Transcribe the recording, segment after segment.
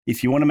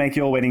if you want to make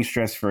your wedding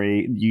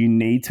stress-free, you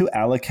need to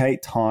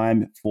allocate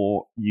time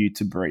for you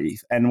to breathe.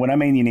 And when I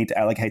mean you need to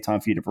allocate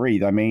time for you to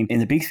breathe, I mean, in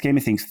the big scheme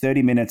of things,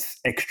 30 minutes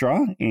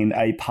extra in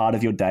a part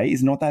of your day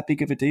is not that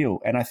big of a deal.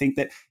 And I think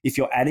that if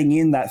you're adding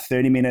in that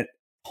 30-minute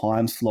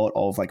time slot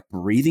of like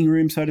breathing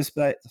room, so to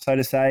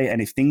say,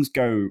 and if things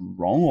go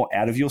wrong or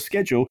out of your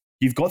schedule,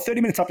 you've got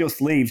 30 minutes up your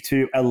sleeve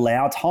to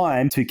allow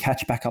time to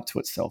catch back up to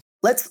itself.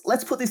 Let's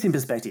put this in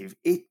perspective.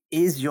 It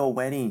is your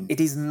wedding. It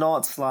is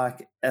not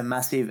like a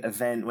massive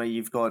event where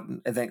you've got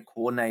event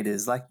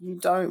coordinators. Like, you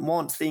don't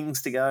want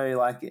things to go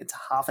like it's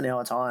half an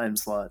hour time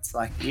slots.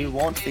 Like, you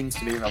want things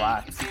to be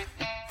relaxed.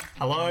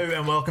 Hello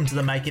and welcome to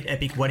the Make It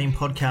Epic Wedding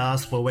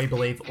Podcast, where we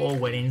believe all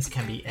weddings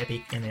can be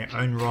epic in their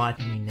own right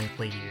and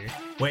uniquely you.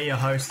 We're your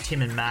hosts,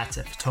 Tim and Matt,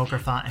 a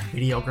photographer and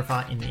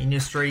videographer in the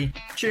industry.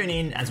 Tune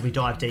in as we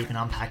dive deep and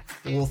unpack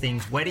all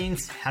things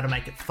weddings, how to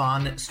make it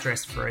fun,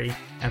 stress-free,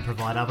 and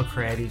provide other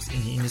creatives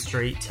in the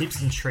industry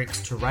tips and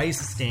tricks to raise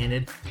the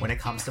standard when it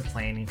comes to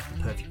planning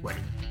the perfect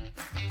wedding.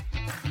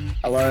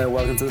 Hello and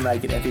welcome to the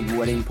Make It Epic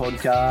Wedding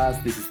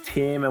Podcast. This is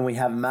Tim and we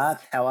have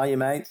Matt. How are you,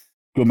 mate?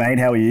 Good, mate.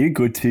 How are you?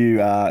 Good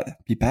to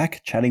be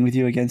back chatting with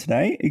you again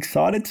today.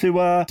 Excited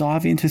to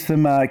dive into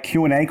some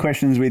Q&A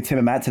questions with Tim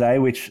and Matt today,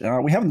 which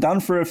we haven't done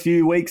for a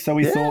few weeks. So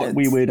we thought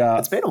we would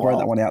throw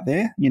that one out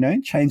there,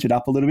 change it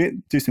up a little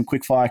bit, do some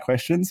quick fire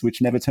questions,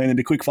 which never turn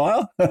into quick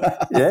fire.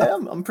 Yeah,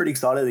 I'm pretty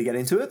excited to get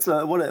into it.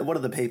 So what do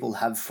the people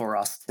have for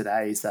us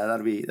today? So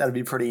that'll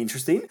be pretty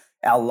interesting.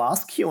 Our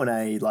last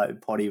Q&A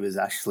potty was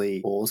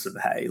actually awesome.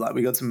 Hey,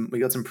 we got some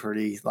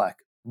pretty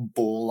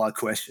baller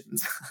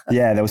questions.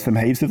 Yeah, there was some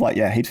heaps of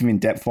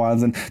in-depth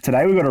ones, and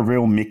today we've got a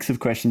real mix of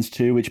questions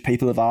too, which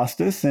people have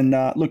asked us. And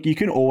look, you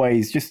can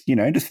always just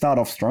to start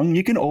off strong,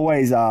 you can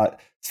always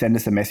send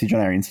us a message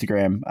on our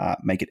Instagram,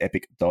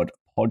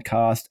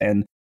 makeitepic.podcast,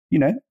 and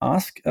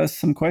ask us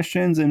some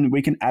questions, and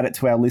we can add it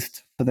to our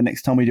list for the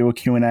next time we do a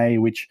Q&A,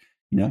 which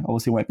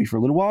obviously won't be for a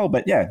little while,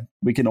 but yeah,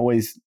 we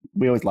always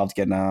love to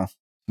get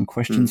some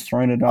questions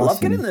thrown at us. I love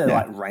getting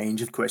the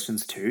range of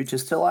questions too,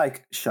 just to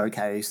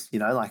showcase,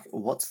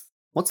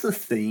 what's the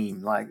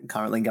theme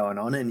currently going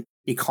on, and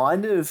you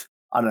kind of,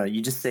 I don't know,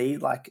 you just see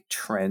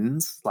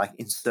trends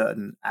in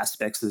certain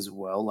aspects as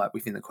well,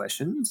 within the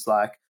questions.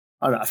 I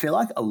don't know, I feel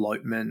like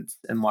elopement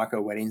and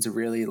micro weddings are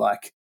really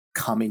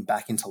coming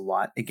back into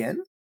light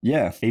again.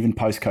 Yeah, even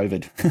post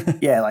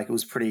COVID. Yeah, it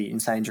was pretty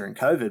insane during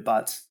COVID,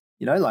 but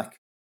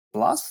the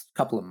last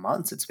couple of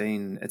months, it's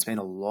been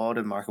a lot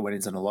of micro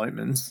weddings and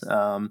elopements,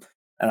 and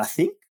I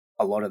think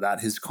a lot of that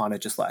has kind of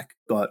just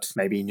got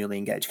maybe newly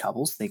engaged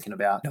couples thinking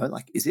about,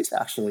 is this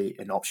actually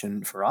an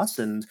option for us?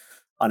 And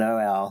I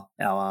know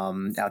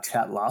our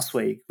chat last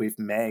week with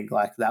Meg,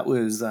 that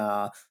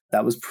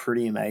was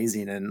pretty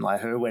amazing, and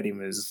her wedding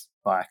was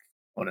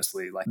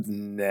honestly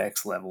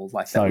next level. So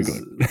that was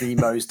good. The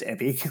most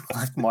epic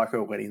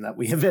micro wedding that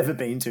we have ever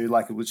been to.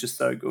 It was just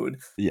so good.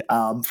 Yeah.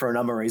 For a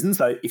number of reasons.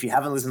 So if you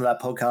haven't listened to that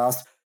podcast,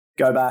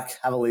 go back,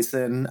 have a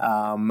listen.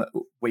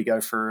 We go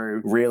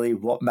through really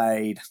what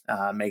made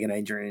Meg and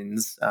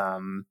Adrian's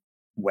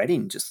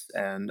wedding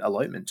and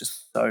elopement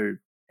just so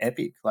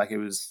epic. It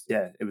was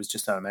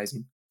just so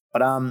amazing.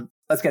 But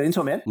let's get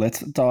into it, man. Let's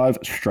dive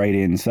straight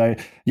in. So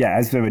yeah,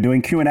 as we're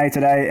doing Q&A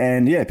today,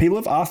 and yeah, people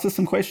have asked us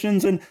some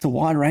questions, and it's a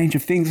wide range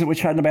of things that we're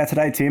chatting about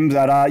today, Tim.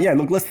 But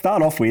look, let's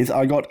start off with,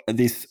 I got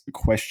this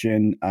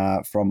question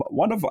from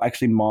one of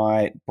actually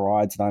my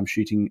brides that I'm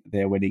shooting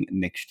their wedding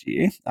next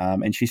year.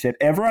 And she said,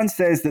 everyone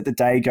says that the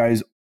day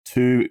goes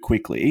too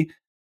quickly.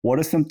 What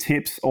are some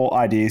tips or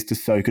ideas to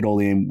soak it all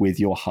in with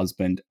your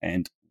husband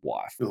and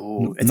wife?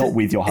 Ooh, not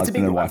with your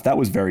husband and wife. That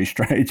was very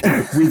strange.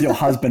 With your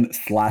husband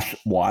 /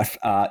 wife,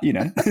 Yeah,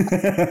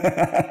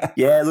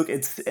 look,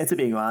 it's a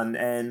big one,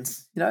 and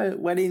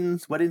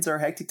weddings are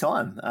a hectic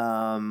time.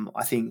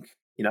 I think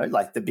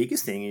the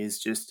biggest thing is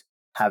just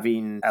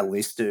having a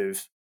list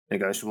of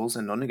negotiables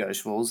and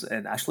non-negotiables,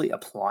 and actually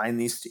applying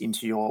this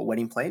into your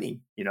wedding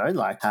planning.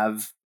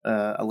 Have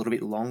a little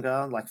bit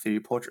longer, for your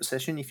portrait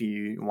session, if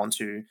you want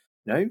to,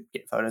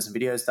 get photos and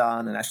videos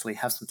done, and actually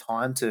have some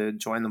time to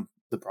join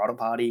the bridal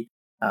party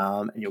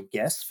and your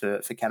guests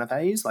for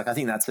canapes. I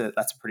think that's a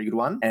pretty good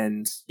one.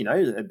 And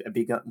a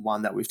big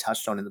one that we've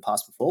touched on in the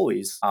past before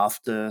is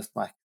after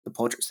the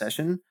portrait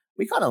session,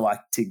 we kind of like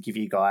to give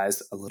you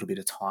guys a little bit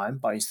of time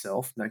by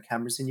yourself, no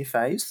cameras in your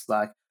face,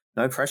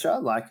 no pressure.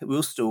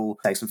 We'll still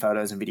take some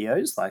photos and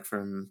videos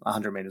from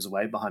 100 meters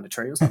away behind a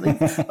tree or something.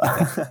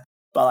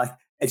 but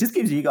it just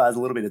gives you guys a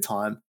little bit of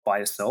time by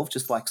yourself,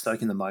 just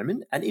soak in the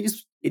moment. And it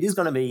is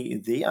going to be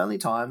the only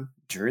time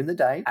during the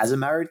day as a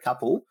married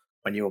couple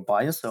when you're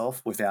by yourself,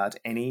 without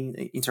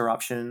any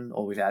interruption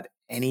or without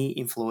any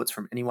influence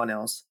from anyone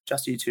else,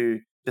 just you two,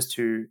 just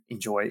to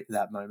enjoy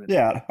that moment.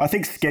 Yeah, I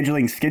think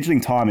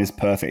scheduling time is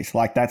perfect.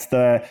 That's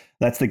the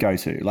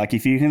go-to.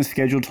 If you can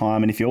schedule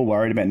time, and if you're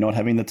worried about not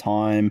having the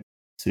time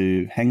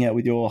to hang out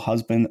with your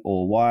husband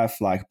or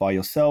wife, like by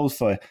yourselves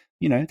for,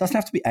 it doesn't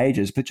have to be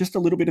ages, but just a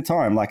little bit of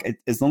time. Like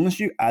as long as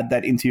you add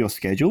that into your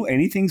schedule,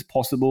 anything's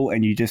possible.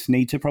 And you just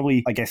need to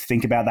probably, I guess,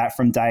 think about that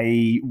from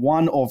day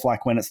one of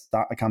like when it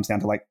comes down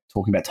to like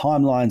talking about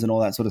timelines and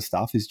all that sort of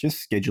stuff, is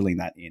just scheduling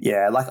that in.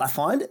 Yeah, like I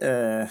find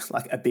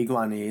like a big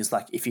one is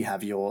like if you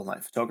have your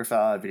like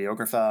photographer,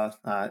 videographer,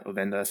 or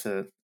vendor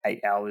for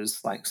 8 hours,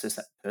 like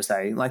per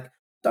se, like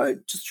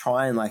don't just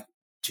try and like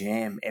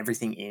jam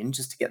everything in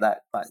just to get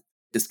that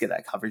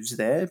coverage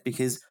there,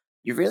 because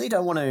you really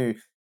don't want to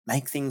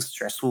make things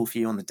stressful for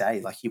you on the day.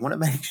 Like you want to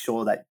make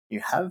sure that you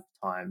have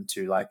time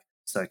to like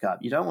soak up.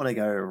 You don't want to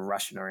go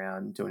rushing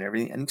around doing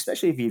everything. And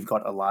especially if you've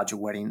got a larger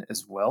wedding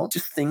as well,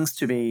 just things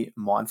to be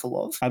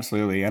mindful of.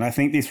 Absolutely. And I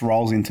think this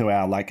rolls into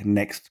our like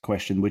next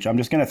question, which I'm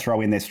just going to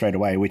throw in there straight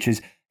away, which is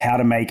how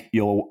to make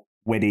your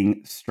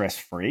wedding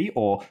stress-free.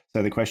 So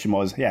the question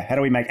was, how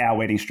do we make our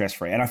wedding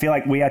stress-free? And I feel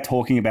like we are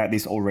talking about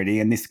this already,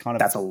 and this kind of...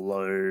 That's a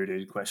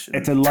loaded question.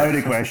 It's a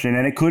loaded question,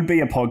 and it could be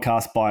a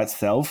podcast by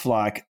itself,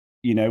 like,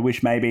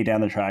 which may be down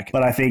the track.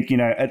 But I think,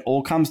 it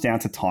all comes down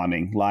to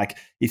timing. Like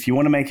if you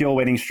want to make your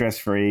wedding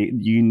stress-free,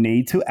 you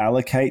need to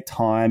allocate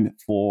time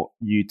for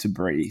you to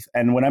breathe.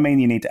 And when I mean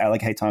you need to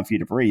allocate time for you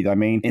to breathe, I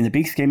mean, in the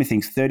big scheme of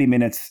things, 30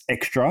 minutes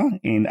extra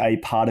in a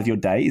part of your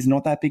day is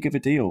not that big of a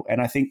deal. And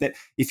I think that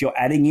if you're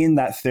adding in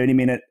that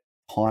 30-minute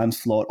time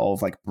slot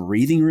of like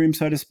breathing room,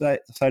 so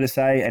to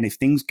say, and if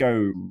things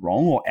go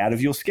wrong or out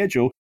of your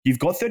schedule, you've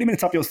got 30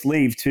 minutes up your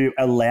sleeve to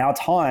allow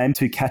time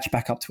to catch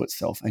back up to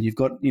itself. And you've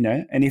got,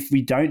 and if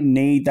we don't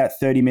need that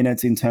 30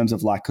 minutes in terms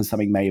of like, because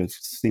something may have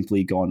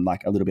simply gone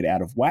like a little bit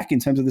out of whack in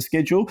terms of the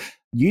schedule,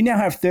 you now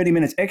have 30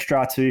 minutes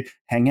extra to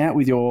hang out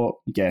with your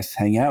guests,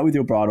 hang out with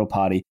your bridal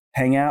party,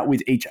 hang out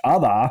with each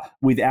other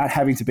without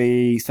having to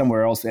be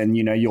somewhere else and,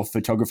 your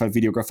photographer,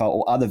 videographer,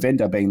 or other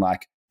vendor being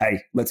like, hey,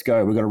 let's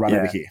go. We've got to run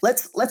over here.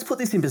 Let's put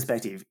this in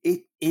perspective.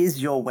 It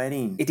is your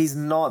wedding. It is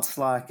not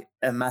like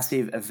a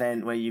massive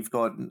event where you've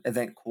got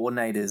event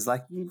coordinators.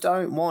 Like you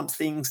don't want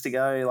things to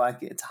go like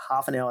it's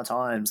half an hour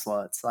time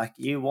slots. Like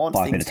you want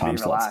 5 things to be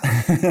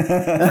relaxed.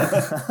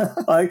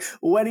 Like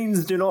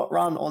weddings do not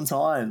run on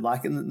time.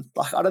 Like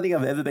I don't think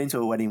I've ever been to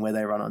a wedding where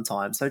they run on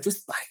time. So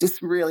just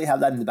really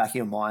have that in the back of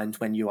your mind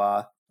when you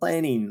are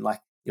planning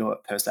like your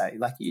per se.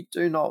 Like you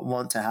do not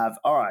want to have,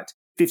 all right,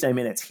 15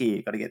 minutes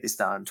here, got to get this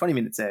done. 20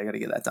 minutes there, got to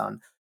get that done.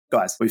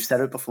 Guys, we've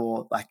said it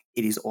before, like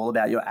it is all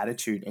about your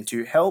attitude. And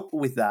to help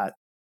with that,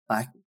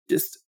 like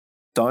just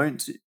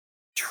don't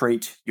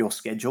treat your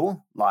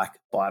schedule like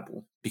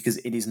Bible, because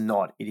it is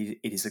not. It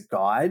is a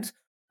guide,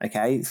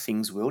 okay?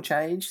 Things will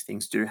change.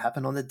 Things do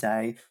happen on the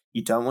day.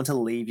 You don't want to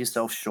leave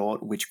yourself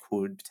short, which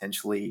could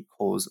potentially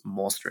cause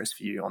more stress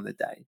for you on the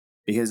day,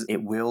 because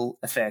it will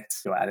affect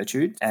your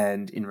attitude.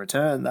 And in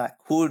return, that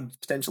could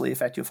potentially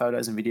affect your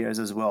photos and videos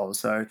as well.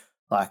 So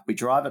like we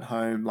drive at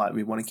home, like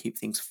we want to keep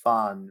things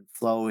fun,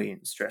 flowy,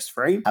 and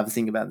stress-free. Have a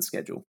think about the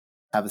schedule.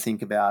 Have a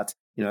think about,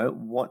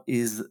 what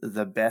is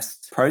the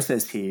best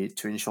process here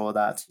to ensure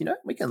that,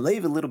 we can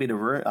leave a little bit of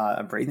room,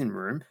 a breathing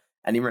room.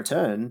 And in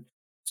return,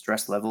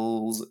 stress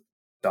levels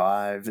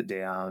dive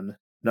down.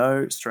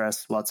 No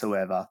stress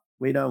whatsoever.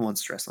 We don't want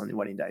stress on your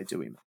wedding day, do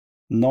we?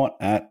 Not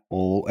at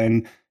all.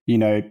 And,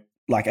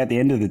 like at the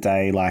end of the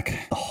day, like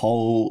the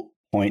whole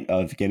point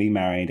of getting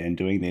married and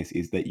doing this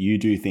is that you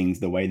do things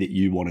the way that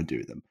you want to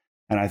do them.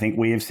 And I think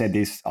we have said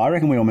this, I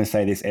reckon we almost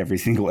say this every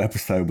single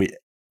episode we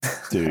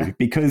do,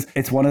 because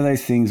it's one of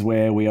those things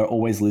where we are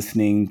always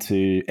listening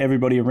to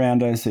everybody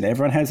around us and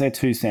everyone has their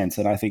 2 cents.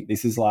 And I think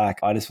this is like,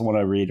 I just want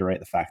to reiterate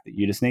the fact that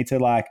you just need to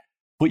like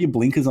put your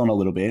blinkers on a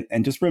little bit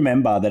and just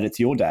remember that it's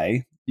your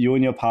day. You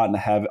and your partner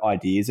have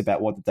ideas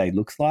about what the day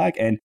looks like.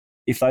 And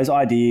if those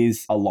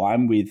ideas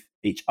align with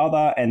each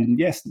other, and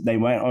yes, they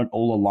won't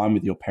all align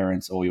with your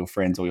parents or your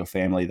friends or your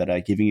family that are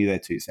giving you their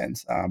 2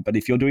 cents. But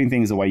if you're doing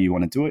things the way you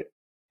want to do it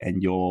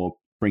and you're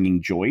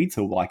bringing joy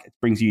to, like, it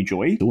brings you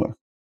joy,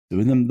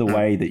 doing them the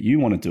way that you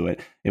want to do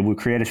it, it will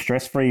create a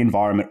stress-free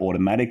environment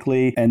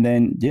automatically. And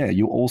then,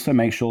 you also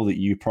make sure that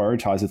you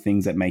prioritize the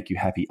things that make you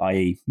happy,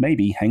 i.e.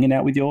 maybe hanging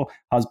out with your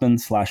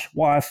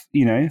husband/wife,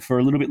 for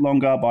a little bit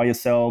longer by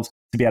yourselves,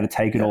 to be able to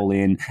take it all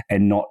in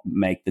and not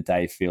make the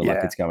day feel like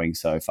it's going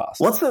so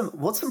fast. What's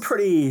some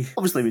pretty,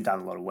 obviously we've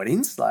done a lot of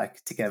weddings,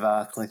 like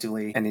together,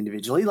 collectively and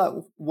individually. Like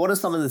what are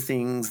some of the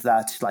things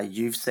that like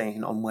you've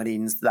seen on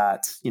weddings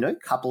that,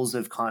 couples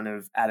have kind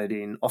of added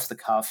in off the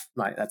cuff,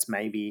 like that's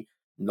maybe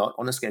not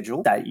on a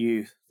schedule, that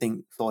you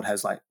thought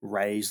has like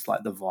raised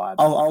like the vibe?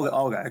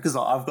 I'll go, because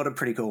I've got a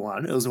pretty cool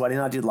one. It was a wedding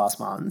I did last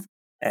month,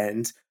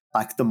 and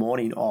like the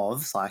morning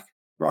of, like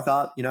rock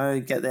up,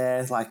 get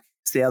there, like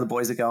see how the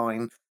boys are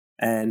going.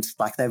 And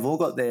like they've all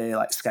got their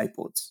like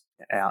skateboards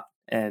out,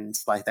 and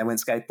like they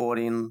went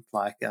skateboarding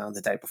like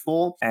the day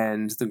before,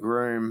 and the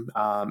groom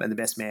and the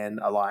best man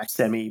are like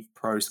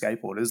semi-pro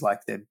skateboarders,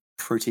 like they're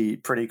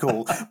pretty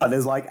cool. But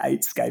there's like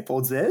 8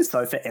 skateboards there,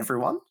 so for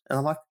everyone. And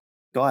I'm like,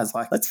 guys,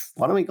 like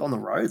why don't we go on the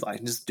road, like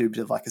and just do a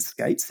bit of like a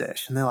skate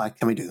sesh? And they're like,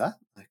 can we do that?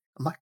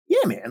 I'm like,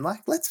 yeah, man,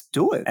 like let's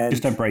do it. And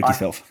just don't break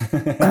yourself.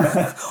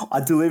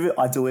 I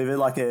delivered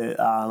like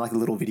a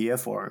little video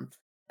for them.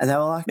 And they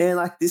were like, man,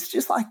 like this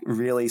just like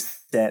really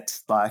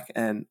sets like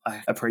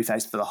a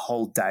preface for the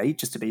whole day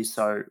just to be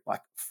so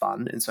like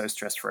fun and so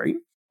stress-free.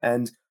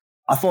 And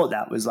I thought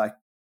that was like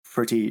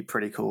pretty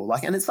cool.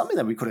 Like, and it's something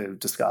that we could have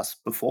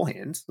discussed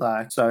beforehand.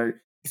 Like, so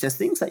if there's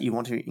things that you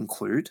want to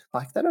include,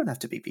 like they don't have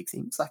to be big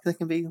things. Like they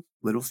can be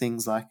little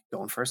things like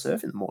going for a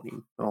surf in the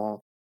morning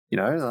or, you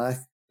know, like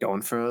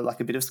going for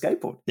like a bit of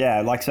skateboard. Yeah,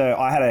 like so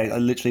I had a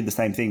literally the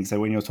same thing. So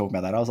when you were talking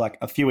about that, I was like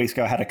a few weeks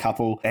ago I had a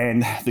couple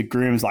and the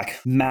groom's like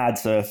mad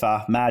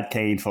surfer, mad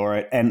keen for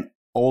it. And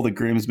all the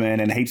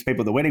groomsmen and heaps of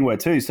people at the wedding were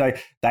too. So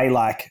they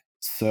like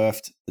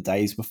surfed the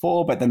days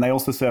before, but then they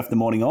also surfed the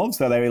morning of.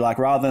 So they were like,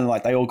 rather than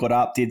like they all got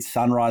up, did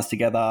sunrise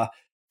together,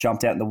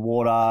 jumped out in the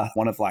water.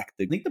 One of like,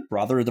 I think the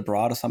brother of the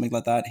bride or something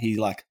like that. He's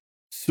like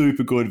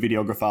super good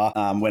videographer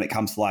when it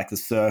comes to like the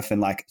surf and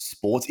like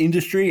sports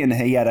industry, and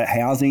he had a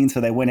housing, so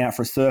they went out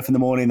for a surf in the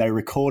morning, they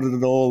recorded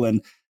it all,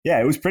 and yeah,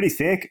 it was pretty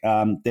sick.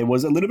 There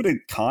was a little bit of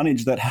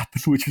carnage that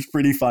happened, which was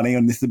pretty funny,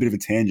 and this is a bit of a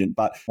tangent,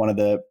 but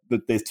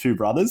there's two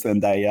brothers,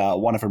 and they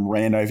one of them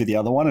ran over the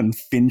other one and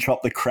fin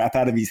chopped the crap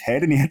out of his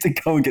head, and he had to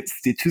go and get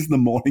stitches in the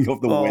morning of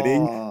the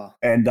wedding,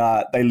 and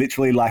they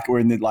literally like were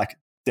in the like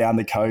down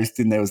the coast,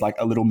 and there was like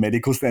a little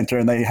medical center,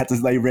 and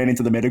they ran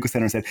into the medical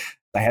center and said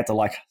they had to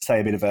like say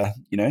a bit of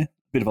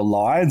a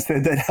lie and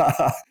said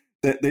that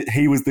that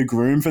he was the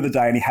groom for the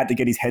day and he had to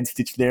get his head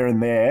stitched there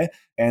and there,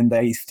 and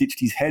they stitched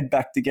his head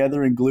back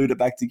together and glued it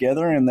back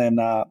together, and then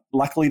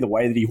luckily the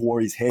way that he wore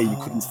his hair you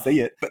couldn't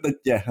see it, but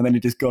and then he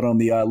just got on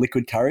the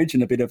liquid courage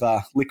and a bit of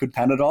liquid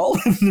Panadol.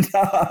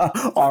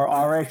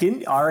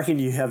 I reckon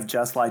you have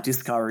just like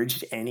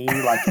discouraged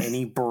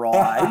any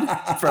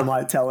bride from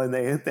like telling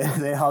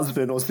their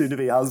husband or soon to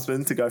be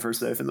husband to go for a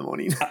surf in the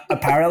morning.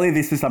 Apparently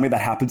this is something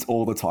that happens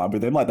all the time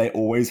with them. Like they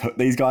always hurt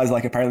these guys,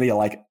 like apparently are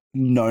like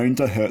known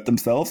to hurt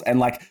themselves, and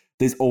like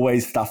there's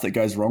always stuff that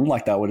goes wrong.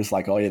 Like they were just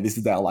like, oh yeah, this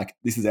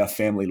is our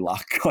family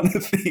luck kind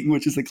of thing,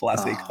 which is a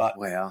classic. But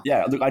wow.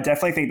 Yeah, look, I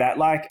definitely think that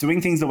like doing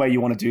things the way you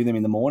want to do them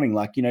in the morning,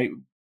 like, you know,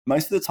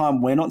 most of the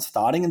time we're not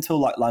starting until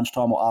like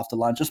lunchtime or after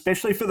lunch,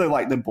 especially for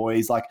the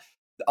boys. Like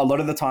a lot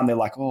of the time they're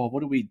like, oh,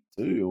 what do we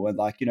do? And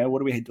like, you know, what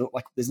do we do?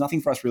 Like there's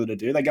nothing for us really to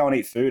do. They go and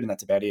eat food and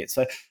that's about it.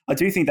 So I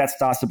do think that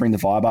starts to bring the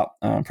vibe up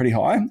pretty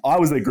high. I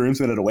was the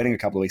groomsman at a wedding a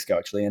couple of weeks ago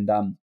actually, and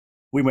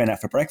we went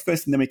out for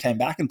breakfast and then we came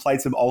back and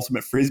played some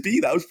ultimate frisbee.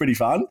 That was pretty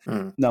fun.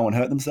 No one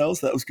hurt themselves.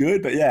 So that was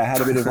good. But yeah, I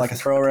had a bit of like a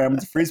throw around with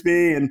the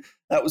frisbee and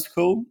that was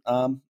cool.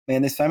 Man,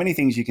 there's so many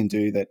things you can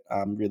do that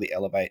really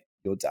elevate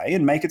your day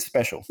and make it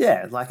special.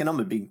 Yeah, like, and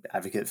I'm a big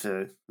advocate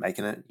for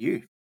making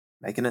it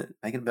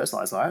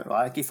personalized.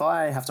 Like if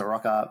I have to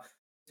rock up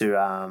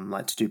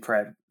to do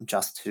prep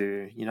just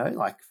to, you know,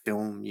 like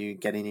film you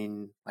getting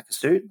in like a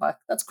suit, like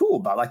that's cool.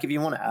 But like if you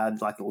want to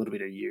add like a little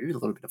bit of a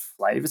little bit of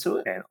flavor to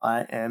it, and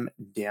I am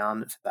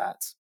down for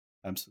that.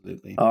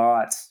 Absolutely. All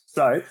right.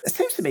 So it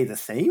seems to be the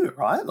theme,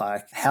 right?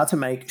 Like how to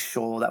make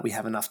sure that we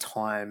have enough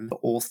time for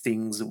all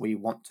things that we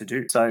want to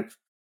do. So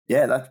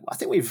yeah, I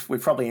think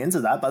we've probably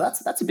answered that, but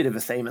that's a bit of a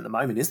theme at the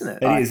moment, isn't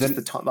it? It is. Just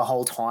the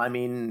whole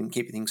timing and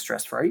keeping things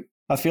stress-free.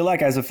 I feel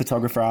like as a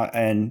photographer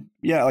and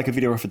like a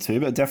videographer too,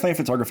 but definitely a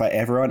photographer,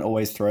 everyone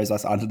always throws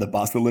us under the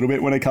bus a little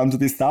bit when it comes to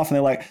this stuff. And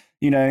they're like,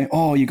 you know,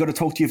 oh, you got to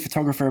talk to your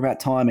photographer about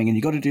timing and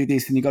you got to do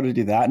this and you got to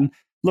do that. And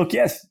look,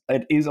 yes,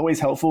 it is always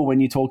helpful when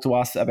you talk to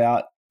us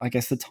about, I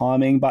guess, the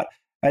timing. But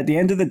at the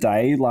end of the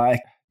day, like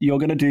you're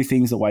going to do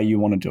things the way you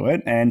want to do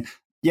it. And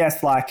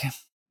yes, like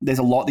there's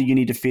a lot that you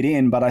need to fit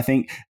in. But I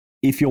think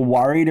if you're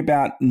worried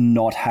about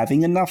not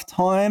having enough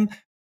time,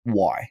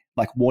 why?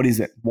 Like, what is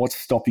it? What's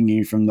stopping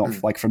you from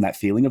from that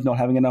feeling of not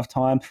having enough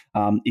time?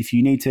 If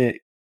you need to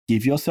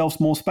give yourself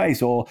more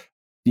space or,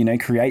 you know,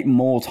 create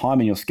more time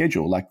in your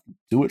schedule, like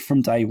do it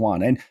from day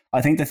one. And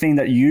I think the thing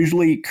that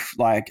usually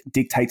like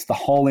dictates the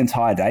whole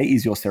entire day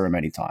is your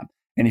ceremony time.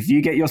 And if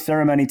you get your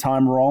ceremony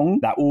time wrong,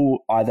 that will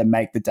either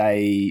make the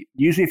day,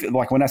 usually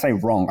when I say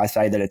wrong, I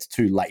say that it's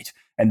too late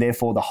and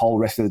therefore the whole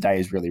rest of the day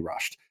is really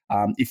rushed.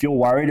 If you're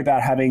worried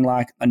about having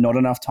like not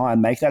enough time,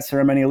 make that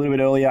ceremony a little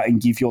bit earlier and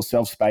give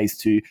yourself space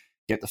to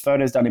get the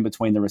photos done in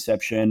between the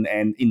reception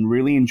and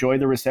really enjoy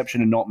the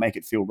reception and not make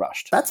it feel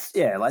rushed. That's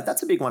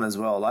a big one as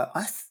well. Like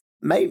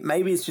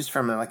maybe it's just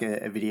from like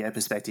a video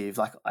perspective.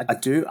 Like I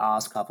do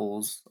ask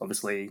couples,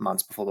 obviously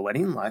months before the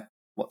wedding, like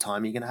what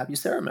time are you going to have your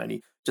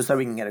ceremony, just so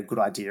we can get a good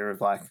idea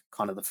of like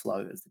kind of the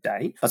flow of the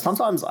day. But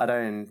sometimes I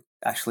don't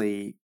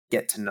actually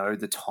get to know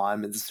the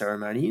time of the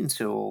ceremony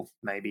until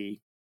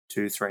maybe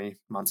 2-3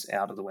 months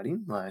out of the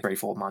wedding, like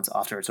 3-4 months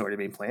after it's already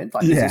been planned.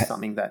 Like this is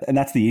something that, and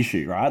that's the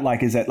issue, right?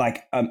 Like, is that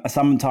like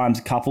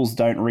sometimes couples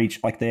don't reach,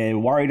 like they're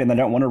worried and they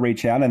don't want to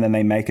reach out, and then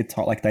they make a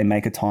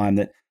time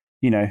that,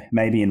 you know,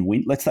 maybe in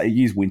winter. Let's say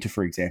use winter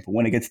for example,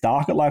 when it gets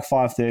dark at like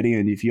 5:30,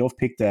 and if you've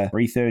picked a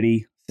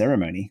 3:30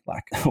 ceremony,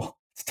 like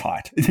it's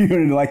tight. You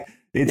know, like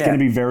it's going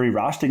to be very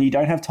rushed and you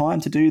don't have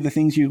time to do the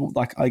things you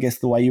like, I guess,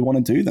 the way you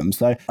want to do them.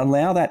 So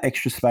allow that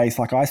extra space.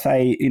 Like I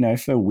say,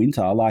 for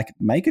winter, like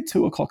make a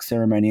 2:00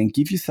 ceremony and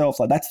give yourself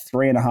that's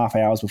 3.5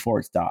 hours before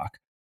it's dark,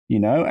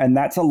 and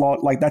that's a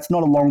lot. Like that's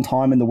not a long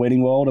time in the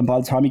wedding world. And by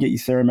the time you get your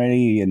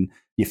ceremony and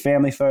your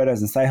family photos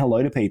and say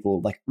hello to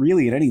people, like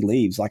really it only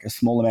leaves like a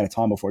small amount of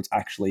time before it's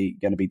actually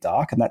going to be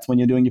dark. And that's when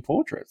you're doing your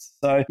portraits.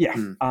 So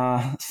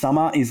yeah,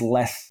 summer is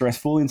less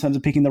stressful in terms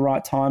of picking the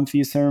right time for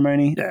your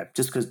ceremony. Yeah,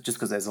 just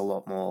because there's a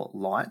lot more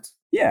light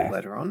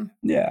later on.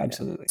 Yeah,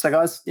 absolutely. So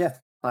guys,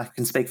 I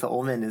can speak for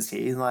all vendors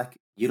here. Like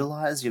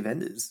utilize your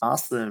vendors,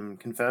 ask them,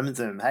 confirm with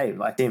them. Hey,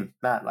 like Tim,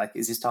 Matt, like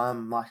is this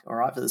time like all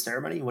right for the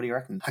ceremony? What do you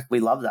reckon? Like we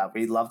love that.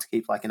 We love to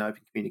keep like an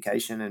open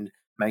communication and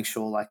make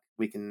sure like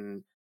we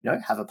can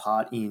have a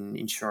part in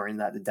ensuring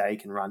that the day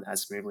can run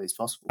as smoothly as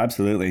possible.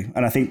 Absolutely.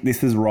 And I think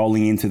this is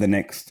rolling into the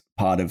next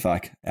part of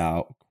like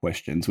our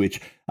questions, which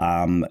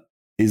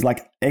is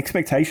like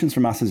expectations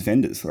from us as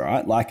vendors,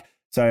 right? Like,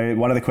 so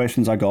one of the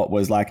questions I got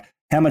was like,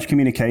 how much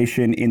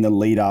communication in the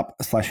lead up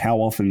 / how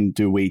often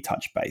do we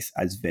touch base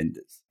as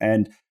vendors?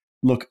 And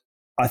look,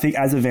 I think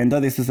as a vendor,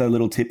 this is a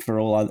little tip for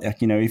all,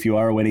 if you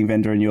are a wedding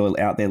vendor and you're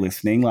out there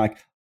listening, like,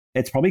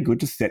 it's probably good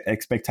to set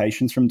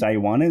expectations from day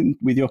one and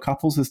with your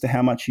couples as to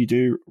how much you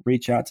do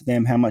reach out to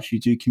them, how much you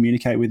do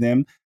communicate with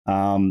them.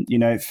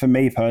 For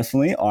me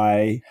personally,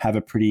 I have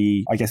a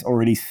pretty, I guess,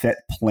 already set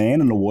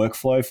plan and a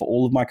workflow for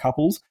all of my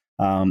couples.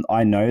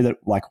 I know that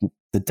like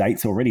the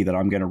dates already that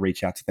I'm going to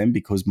reach out to them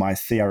because my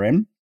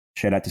CRM,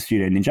 shout out to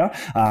Studio Ninja,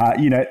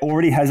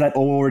 already has that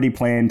already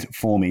planned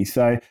for me.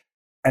 So,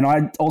 and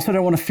I also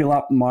don't want to fill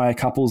up my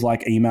couples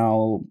like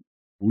email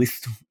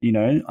list,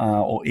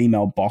 or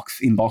email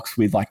inbox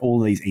with like all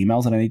of these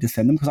emails that I need to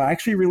send them because I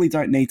actually really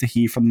don't need to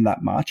hear from them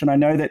that much. And I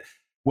know that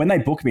when they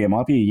book me, it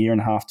might be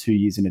 1.5 years, 2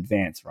 years in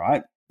advance,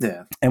 right?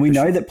 Yeah. And we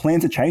know that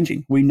plans are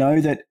changing. We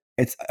know that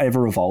it's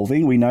ever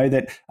evolving. We know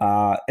that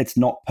it's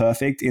not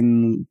perfect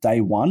in day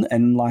one.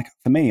 And like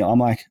for me, I'm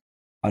like,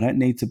 I don't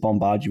need to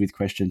bombard you with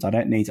questions. I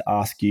don't need to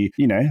ask you,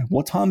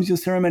 what time is your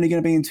ceremony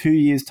going to be in 2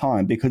 years'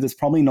 time? Because it's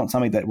probably not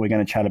something that we're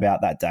going to chat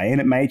about that day and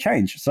it may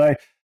change. So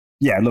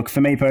yeah, look, for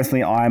me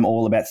personally, I'm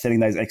all about setting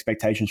those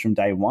expectations from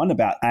day one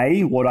about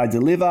A, what I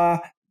deliver,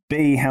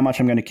 B, how much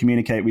I'm going to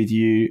communicate with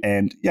you,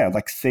 and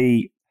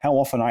C, how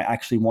often I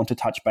actually want to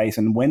touch base.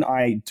 And when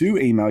I do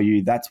email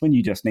you, that's when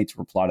you just need to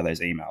reply to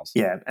those emails.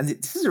 Yeah, and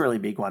this is a really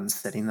big one,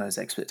 setting those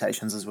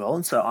expectations as well.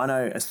 And so I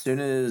know as soon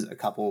as a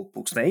couple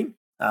books me,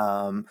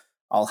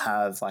 I'll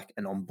have like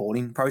an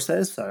onboarding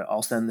process. So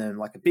I'll send them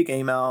like a big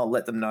email,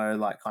 let them know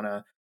like kind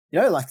of,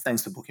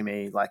 thanks for booking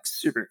me, like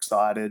super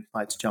excited,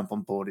 like to jump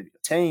on board with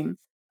your team.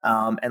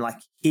 And like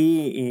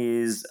here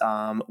is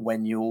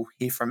when you'll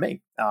hear from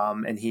me.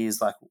 And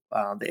here's like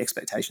the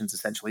expectations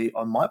essentially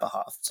on my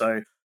behalf.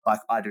 So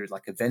like I do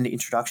like a vendor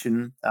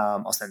introduction.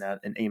 I'll send out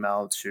an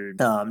email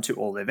to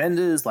all their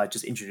vendors, like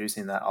just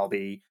introducing that I'll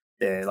be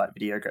their like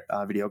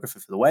videographer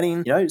for the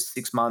wedding.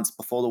 6 months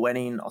before the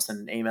wedding, I'll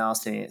send an email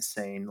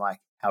saying like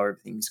how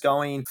everything's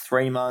going.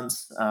 3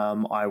 months,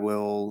 I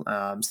will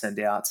send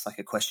out like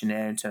a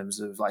questionnaire in terms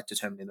of like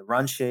determining the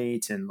run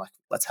sheet and like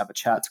let's have a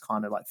chat to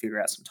kind of like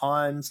figure out some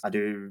times. I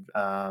do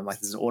like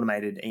there's an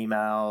automated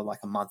email like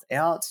a month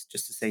out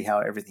just to see how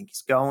everything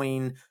is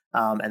going.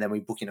 And then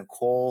we book in a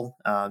call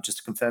just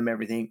to confirm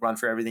everything, run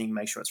through everything,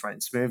 make sure it's running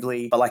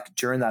smoothly. But like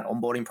during that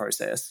onboarding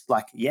process,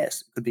 like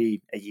yes, it could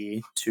be a year,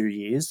 2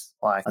 years.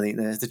 Like I think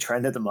the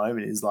trend at the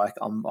moment is like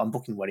I'm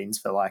booking weddings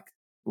for like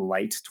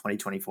late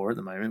 2024 at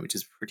the moment, which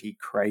is pretty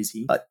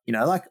crazy. But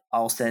like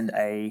I'll send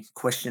a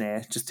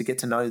questionnaire just to get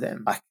to know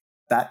them. Like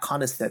that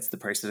kind of sets the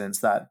precedence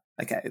that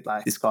okay,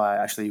 like this guy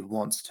actually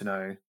wants to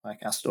know like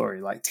our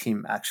story. Like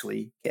Tim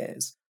actually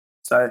cares.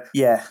 So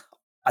yeah.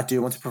 I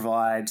do want to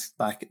provide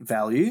like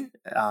value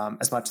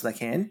as much as I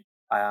can.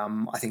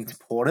 I think it's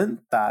important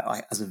that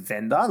like, as a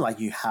vendor, like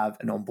you have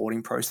an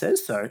onboarding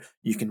process so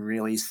you can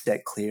really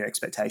set clear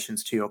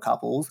expectations to your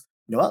couples.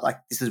 You know what? Like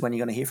this is when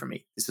you're going to hear from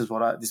me. This is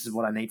what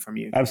I need from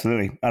you.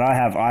 Absolutely. And I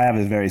have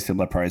a very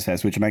similar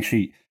process, which I'm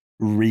actually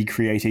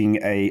recreating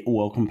a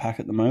welcome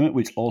pack at the moment,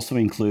 which also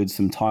includes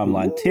some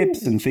timeline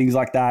tips and things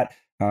like that.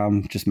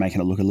 Just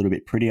making it look a little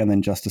bit prettier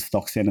than just a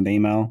stock standard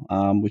email,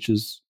 which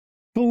is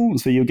cool.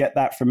 So you'll get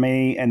that from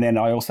me. And then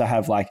I also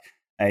have like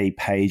a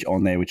page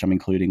on there, which I'm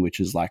including, which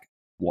is like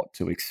what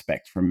to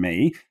expect from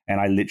me. And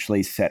I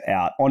literally set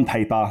out on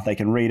paper, they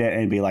can read it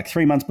and be like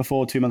 3 months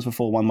before, 2 months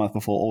before, 1 month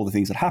before, all the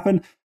things that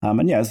happen.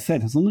 And yeah, as I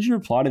said, as long as you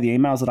reply to the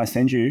emails that I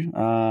send you,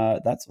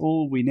 that's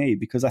all we need.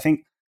 Because I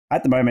think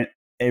at the moment,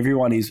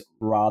 everyone is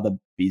rather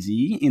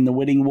busy in the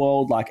wedding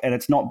world. And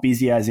it's not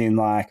busy as in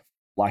like,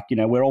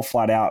 we're all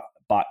flat out,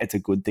 but it's a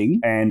good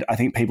thing. And I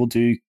think people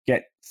do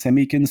get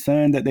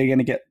semi-concerned that they're going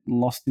to get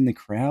lost in the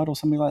crowd or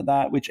something like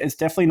that, which is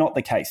definitely not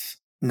the case.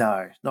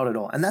 No, not at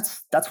all. And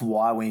that's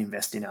why we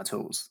invest in our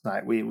tools.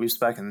 Like we've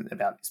spoken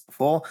about this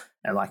before,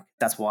 and like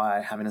that's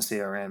why having a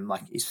CRM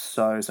like is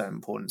so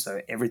important.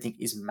 So everything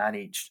is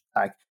managed.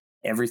 Like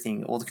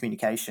everything, all the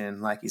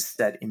communication like is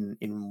set in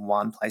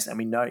one place, and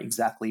we know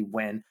exactly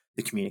when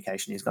the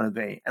communication is going to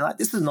be. And like,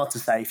 this is not to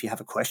say if you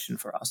have a question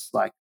for us,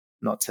 like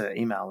not to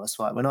email us,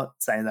 right? We're not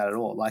saying that at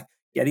all. Like,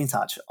 get in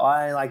touch.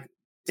 I like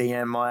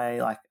DM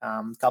my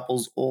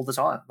couples all the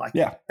time. Like,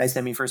 they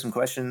send me through some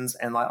questions,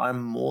 and like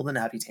I'm more than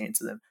happy to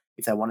answer them.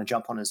 If they want to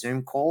jump on a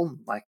Zoom call,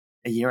 like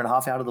a year and a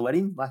half out of the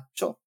wedding, like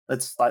sure.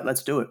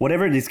 Let's do it.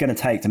 Whatever it is going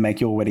to take to make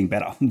your wedding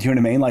better. Do you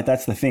know what I mean? Like,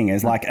 that's the thing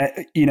is like,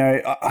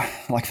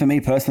 like for me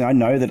personally, I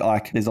know that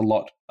like there's a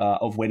lot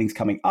of weddings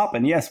coming up,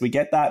 and yes, we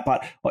get that.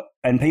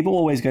 And people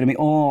always go to me,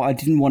 oh, I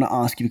didn't want to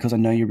ask you because I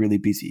know you're really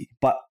busy.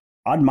 But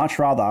I'd much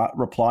rather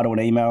reply to an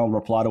email,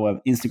 reply to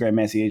an Instagram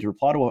message,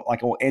 reply to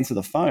or answer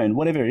the phone,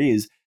 whatever it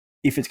is,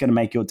 if it's going to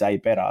make your day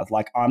better.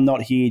 Like, I'm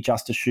not here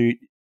just to shoot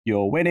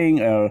your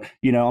wedding,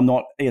 I'm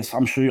not. Yes,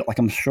 I'm sure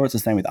it's the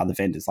same with other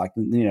vendors, like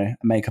a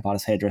makeup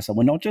artist, hairdresser.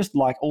 We're not just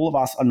like, all of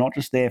us are not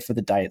just there for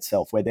the day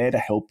itself. We're there to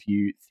help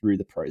you through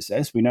the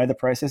process. We know the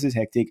process is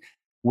hectic.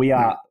 We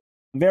are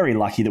very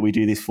lucky that we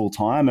do this full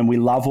time, and we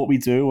love what we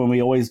do. And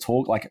we always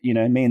talk, like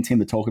me and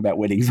Tim talk about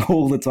weddings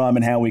all the time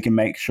and how we can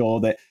make sure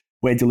that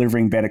we're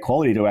delivering better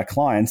quality to our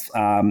clients.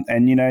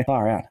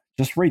 Far out.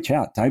 Just reach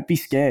out. Don't be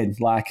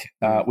scared. Like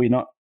we're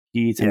not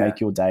here to make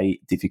your day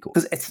difficult.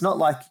 Because it's not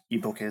like you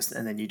book us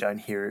and then you don't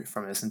hear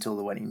from us until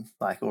the wedding,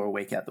 like, or a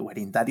week out the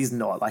wedding. That is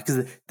not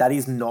because that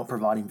is not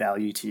providing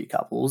value to your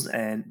couples,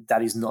 and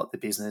that is not the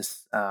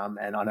business.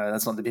 And I know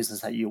that's not the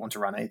business that you want to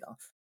run either.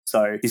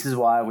 So this is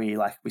why we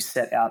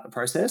set out a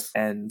process,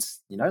 and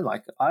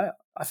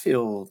I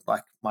feel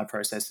like my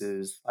process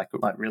is like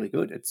really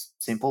good. It's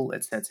simple.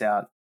 It sets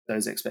out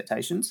those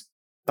expectations,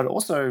 but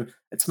also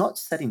it's not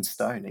set in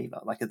stone either.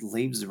 Like, it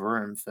leaves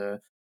room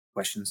for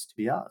questions to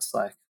be asked.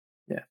 Like,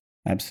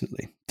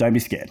 absolutely. Don't be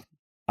scared.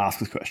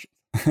 Ask us questions.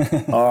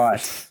 All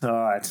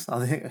right.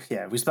 I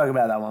think we spoke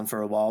about that one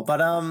for a while. But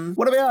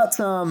what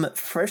about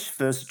fresh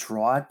versus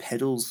dry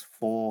petals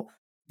for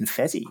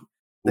confetti?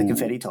 The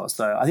confetti toss.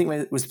 So I think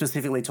we're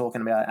specifically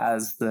talking about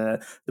as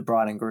the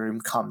bride and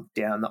groom come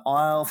down the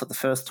aisle for the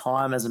first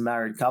time as a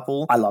married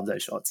couple. I love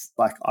those shots.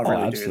 Like, I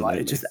really do. Like,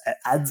 it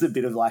adds a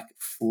bit of like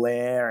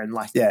flair and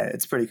like,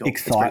 it's pretty cool.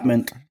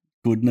 Excitement,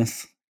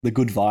 goodness, the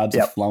good vibes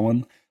are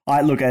flowing.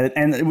 I look at it,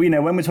 and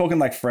when we're talking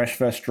like fresh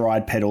versus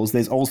dried petals,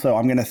 there's also,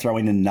 I'm going to throw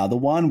in another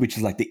one, which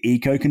is like the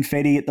eco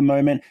confetti at the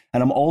moment.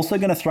 And I'm also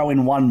going to throw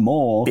in one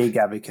more. Big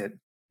advocate.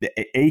 The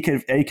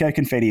eco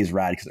confetti is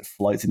rad because it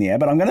floats in the air,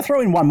 but I'm going to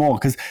throw in one more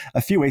because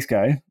a few weeks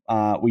ago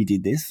we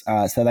did this.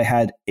 So they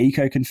had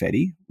eco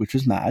confetti, which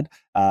was mad,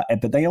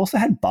 but they also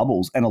had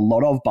bubbles, and a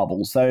lot of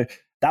bubbles. So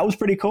that was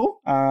pretty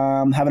cool.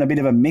 Having a bit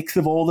of a mix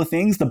of all the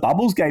things. The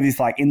bubbles gave this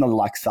like in the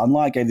like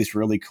sunlight gave this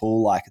really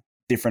cool like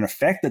different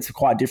effect that's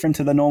quite different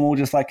to the normal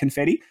just like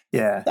confetti.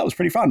 Yeah, that was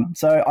pretty fun.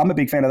 So I'm a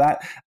big fan of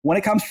that. When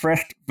it comes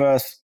fresh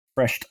versus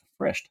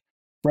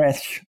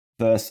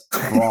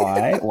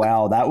dry.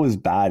 Wow, that was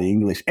bad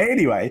English.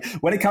 Anyway,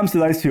 when it comes to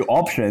those two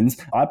options,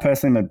 I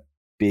personally am a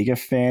bigger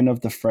fan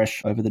of the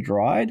fresh over the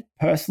dried,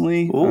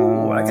 personally.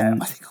 Oh, okay.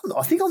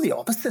 I think I'm the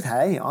opposite,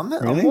 hey. I'm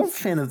more a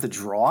fan of the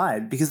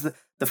dried because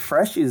the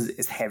fresh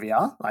is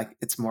heavier, like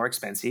it's more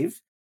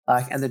expensive.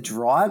 And the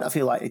dried, I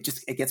feel like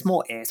it gets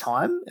more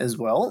airtime as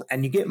well,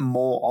 and you get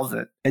more of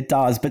it. It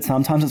does, but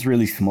sometimes it's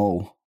really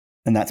small.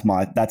 And that's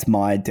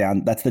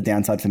the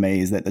downside for me,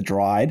 is that the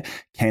dried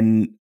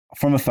can,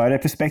 from a photo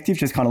perspective,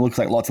 just kind of looks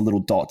like lots of little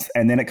dots,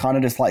 and then it kind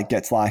of just like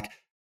gets like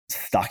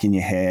stuck in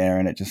your hair,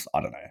 and it just,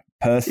 I don't know.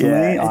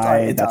 Personally,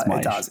 it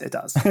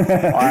does.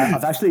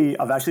 I've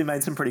actually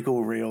made some pretty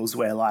cool reels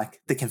where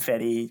like the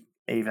confetti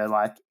either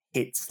like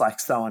hits like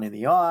someone in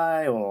the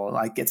eye or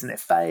like gets in their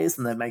face,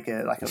 and they make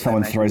it like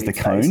someone throws the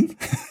cone.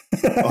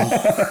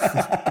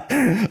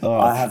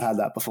 I have had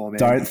that before, man.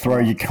 Don't throw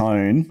your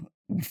cone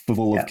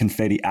full of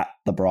confetti at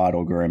the bride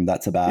or groom.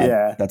 That's a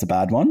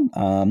bad one.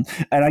 And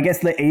I guess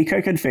the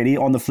eco confetti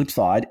on the flip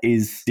side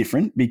is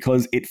different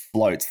because it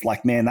floats.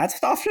 Like, man, that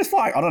stuff just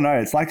like, I don't know,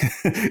 it's like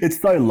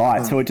it's so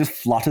light, so it just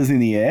flutters in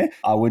the air.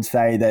 I would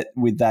say that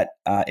with that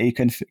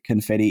eco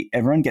confetti,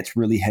 everyone gets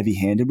really heavy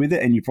handed with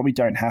it, and you probably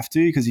don't have to,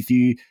 because if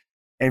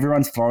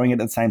everyone's throwing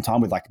it at the same time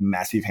with like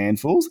massive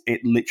handfuls,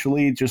 it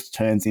literally just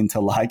turns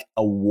into like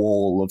a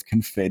wall of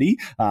confetti,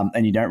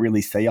 and you don't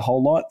really see a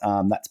whole lot.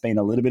 That's been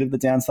a little bit of the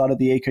downside of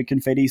the eco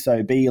confetti. So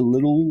you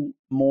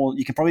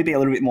can probably be a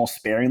little bit more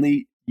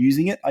sparingly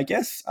using it, I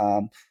guess.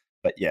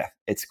 But yeah,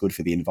 it's good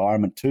for the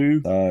environment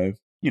too. So,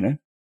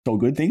 it's all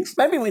good things.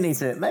 Maybe we need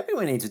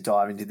to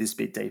dive into this a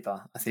bit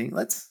deeper. I think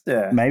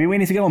maybe we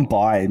need to go and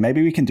buy.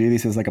 Maybe we can do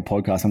this as like a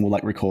podcast, and we'll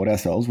like record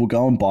ourselves. We'll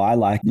go and buy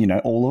like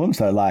all of them.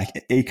 So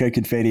like eco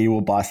confetti,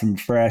 we'll buy some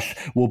fresh,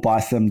 we'll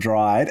buy some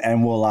dried,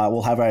 and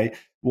we'll have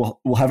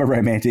a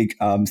romantic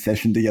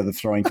session together,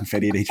 throwing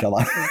confetti at each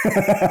other.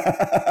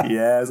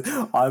 Yes,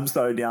 I'm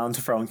so down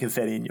to throwing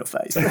confetti in your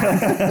face.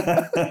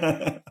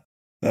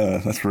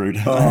 That's rude.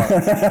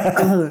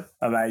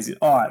 Amazing.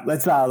 All right,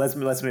 let's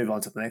move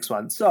on to the next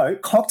one. So,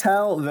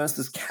 cocktail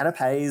versus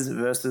canapes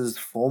versus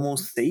formal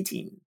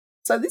seating.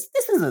 So this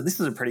is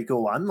a pretty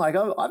cool one. Like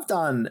I've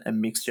done a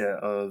mixture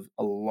of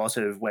a lot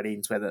of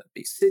weddings, whether it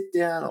be sit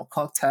down or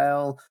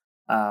cocktail,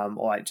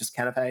 or like just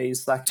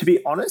canapes. Like, to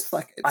be honest,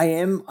 like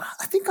I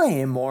think I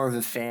am more of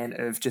a fan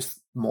of just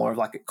more of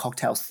like a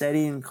cocktail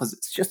setting, because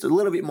it's just a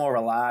little bit more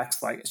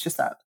relaxed. Like, it's just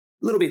that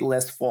little bit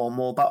less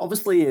formal, but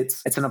obviously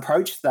it's an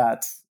approach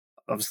that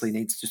obviously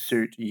needs to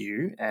suit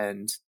you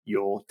and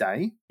your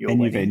day, your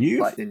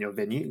venue, like in your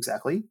venue,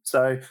 exactly.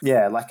 So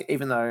yeah, like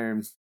even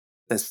though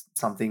there's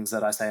some things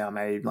that I say I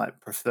may like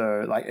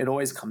prefer, like it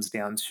always comes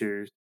down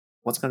to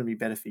what's going to be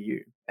better for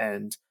you.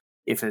 And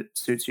if it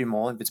suits you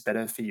more, if it's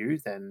better for you,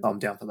 then I'm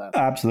down for that.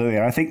 Absolutely.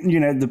 I think,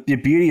 the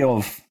beauty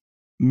of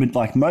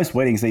like most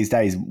weddings these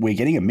days, we're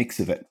getting a mix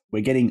of it.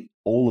 We're getting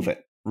all of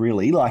it,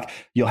 really. Like,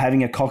 you're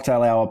having a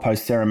cocktail hour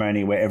post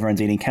ceremony where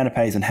everyone's eating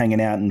canapes and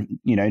hanging out and,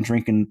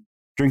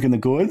 drinking the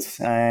goods,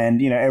 and,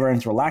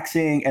 everyone's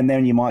relaxing. And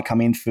then you might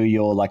come in for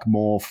your like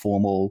more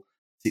formal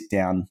sit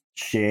down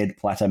shared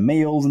platter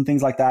meals and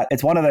things like that.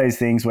 It's one of those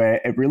things where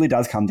it really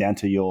does come down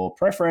to your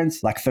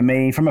preference. Like for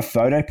me, from a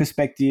photo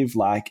perspective,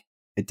 like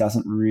it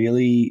doesn't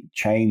really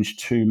change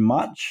too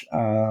much.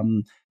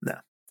 No.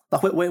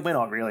 Like we're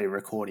not really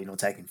recording or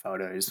taking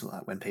photos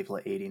like when people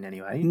are eating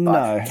anyway. No.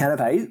 But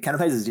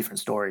canapes is a different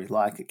story.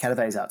 Like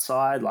canapes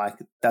outside, like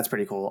that's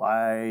pretty cool.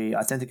 I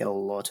tend to get a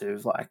lot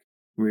of like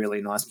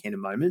really nice candid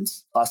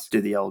moments. Plus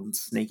do the old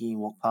sneaky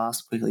walk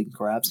past, quickly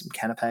grab some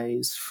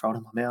canapes, throw it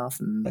in my mouth,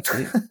 and that's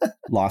it.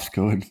 Life's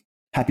good.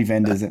 Happy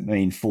vendors that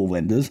mean full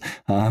vendors.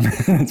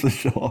 That's for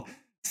sure.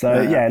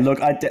 So yeah,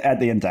 look, at the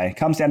end of the day, it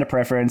comes down to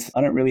preference.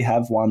 I don't really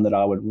have one that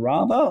I would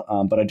rather,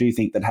 but I do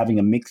think that having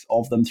a mix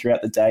of them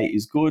throughout the day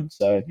is good.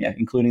 So yeah,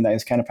 including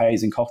those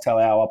canapes and cocktail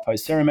hour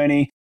post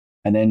ceremony,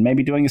 and then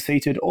maybe doing a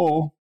seated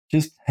or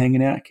just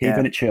hanging out,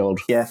 keeping it chilled.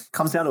 Yeah,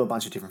 comes down to a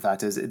bunch of different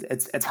factors.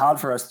 It's hard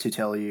for us to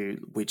tell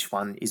you which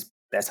one is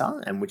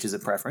better and which is a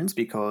preference,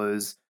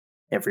 because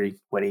every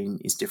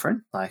wedding is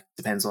different. Like,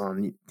 depends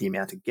on the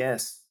amount of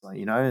guests, like,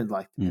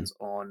 depends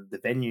on the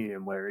venue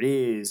and where it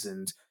is,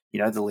 and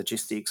the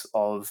logistics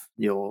of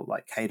your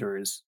like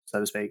caterers,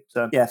 so to speak.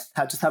 So yeah,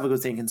 just have a good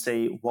think and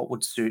see what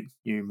would suit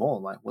you more.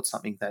 Like, what's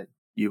something that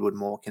you would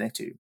more connect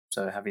to.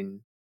 So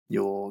having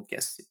your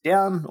guests sit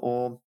down,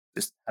 or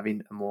just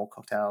having a more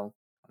cocktail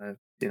kind of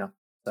dinner.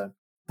 So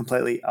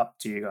completely up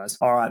to you guys.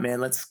 All right,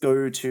 man, let's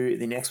go to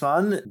the next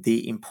one.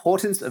 The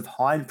importance of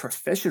hiring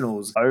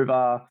professionals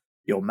over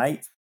your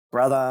mate,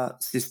 brother,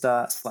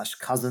 sister /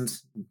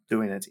 cousins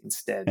doing it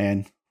instead.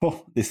 And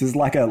this is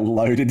like a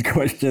loaded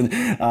question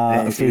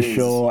for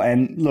sure.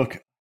 And look,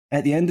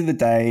 at the end of the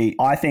day,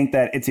 I think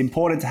that it's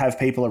important to have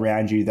people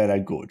around you that are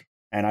good.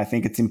 And I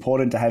think it's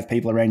important to have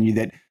people around you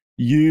that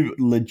you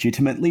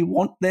legitimately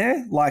want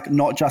there, like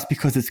not just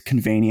because it's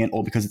convenient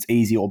or because it's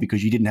easy or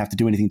because you didn't have to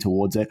do anything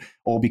towards it,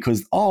 or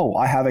because,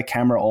 I have a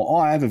camera,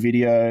 or I have a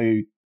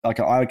video, like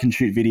I can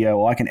shoot video,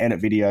 or I can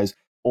edit videos,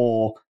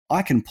 or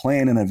I can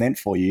plan an event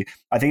for you.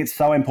 I think it's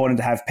so important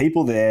to have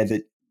people there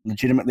that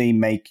legitimately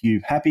make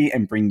you happy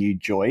and bring you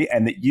joy,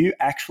 and that you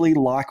actually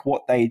like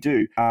what they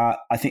do. I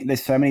think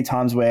there's so many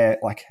times where,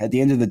 like, at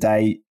the end of the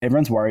day,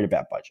 everyone's worried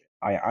about budget.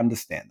 I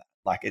understand that.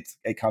 Like,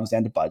 it comes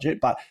down to budget,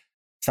 but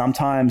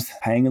sometimes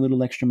paying a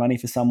little extra money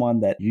for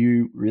someone that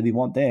you really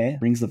want there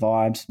brings the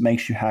vibes,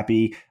 makes you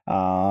happy.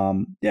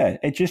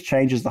 It just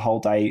changes the whole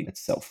day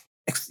itself.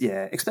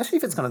 Yeah, especially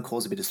if it's going to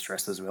cause a bit of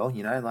stress as well.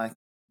 Like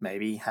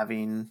maybe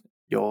having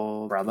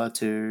your brother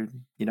to,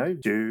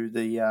 do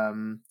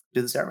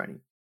the ceremony.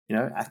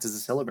 Act as a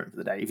celebrant for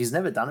the day. If he's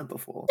never done it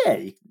before,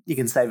 yeah, you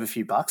can save a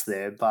few bucks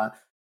there. But,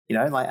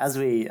 like as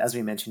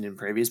we mentioned in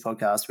previous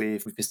podcasts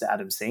with Mr.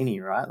 Adam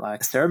Sini, right?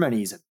 Like, a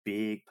ceremony is a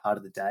big part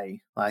of the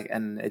day. Like,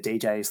 and a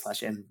DJ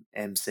 /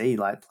 MC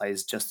like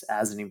plays just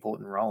as an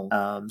important role.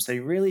 So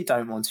you really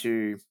don't want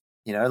to,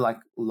 like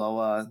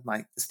lower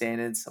like the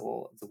standards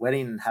or the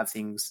wedding and have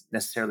things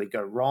necessarily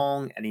go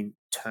wrong, and in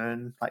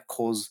turn like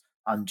cause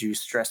undue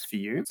stress for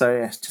you. So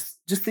yeah,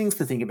 just things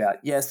to think about.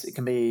 Yes, it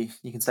can be,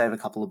 you can save a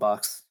couple of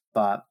bucks,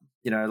 but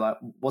like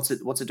what's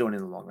it doing in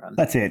the long run?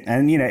 That's it.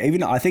 And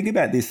even I think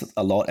about this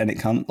a lot, and it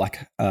comes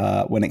like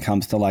when it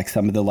comes to like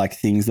some of the like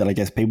things that I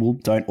guess people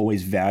don't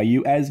always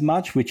value as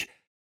much, which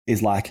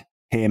is like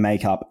hair,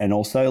 makeup, and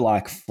also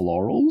like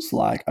florals.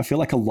 Like, I feel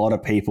like a lot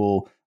of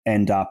people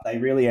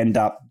really end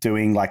up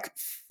doing like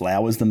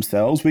flowers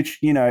themselves, which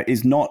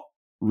is not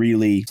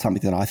really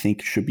something that I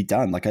think should be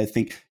done. Like, I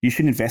think you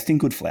should invest in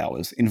good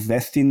flowers,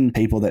 invest in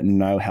people that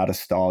know how to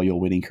style your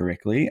wedding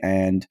correctly.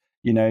 And,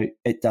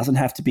 it doesn't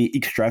have to be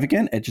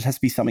extravagant. It just has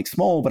to be something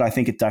small, but I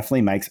think it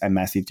definitely makes a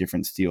massive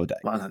difference to your day.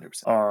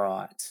 100%. All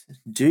right.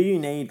 Do you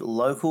need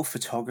local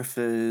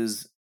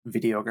photographers,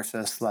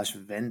 videographers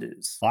 /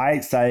 vendors? I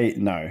say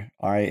no.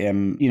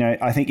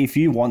 I think if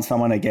you want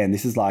someone, again,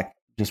 this is like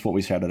just what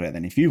we shouted out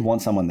then. If you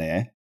want someone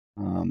there,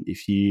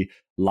 if you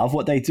love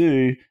what they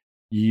do,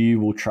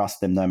 you will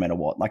trust them no matter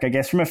what. Like, I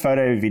guess from a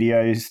photo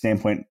video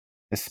standpoint,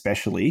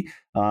 especially,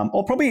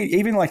 or probably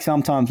even like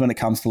sometimes when it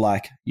comes to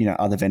like,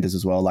 other vendors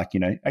as well, like,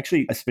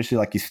 actually, especially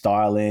like your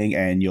styling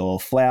and your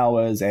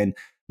flowers and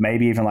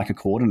maybe even like a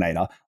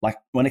coordinator. Like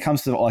when it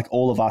comes to like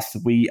all of us,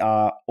 we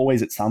are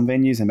always at some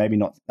venues and maybe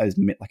not as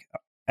like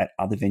at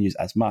other venues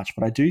as much,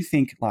 but I do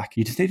think like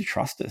you just need to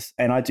trust us.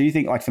 And I do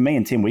think like for me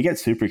and Tim, we get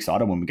super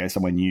excited when we go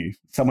somewhere new,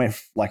 somewhere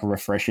like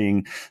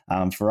refreshing.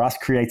 For us,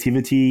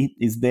 creativity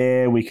is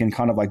there. We can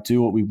kind of like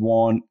do what we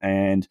want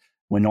and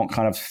we're not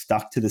kind of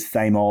stuck to the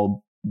same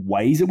old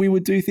ways that we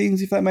would do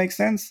things, if that makes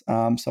sense.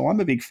 So I'm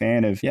a big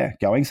fan of,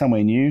 going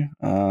somewhere new.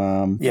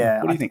 What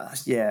do you think?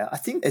 I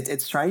think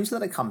it's strange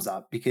that it comes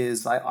up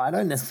because I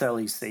don't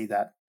necessarily see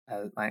that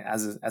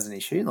as an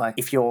issue. Like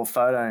if your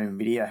photo and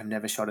video have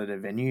never shot at a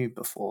venue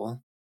before,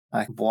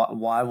 like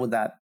why would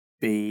that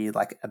be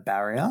like a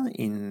barrier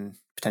in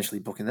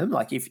potentially booking them?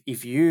 Like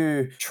if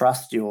you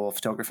trust your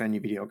photographer and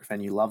your videographer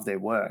and you love their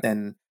work,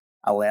 then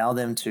allow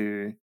them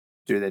to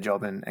do their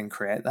job and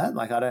create that.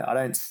 Like I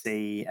don't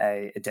see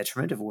a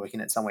detriment of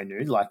working at somewhere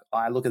new. Like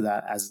I look at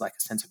that as like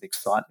a sense of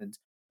excitement.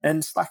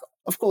 And like,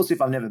 of course,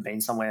 if I've never been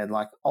somewhere,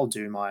 like I'll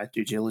do my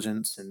due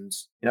diligence and,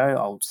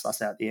 I'll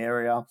suss out the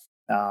area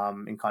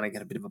and kind of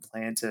get a bit of a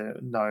plan to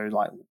know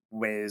like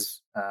where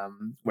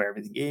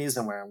everything is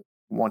and where I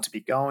want to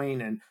be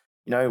going and,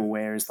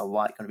 where is the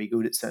light going to be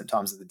good at certain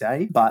times of the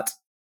day. But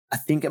I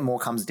think it more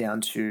comes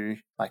down to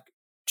like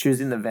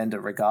choosing the vendor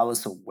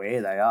regardless of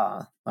where they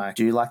are. Like,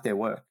 do you like their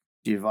work?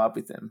 Do you vibe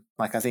with them?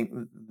 Like, I think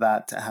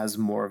that has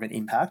more of an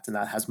impact and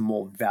that has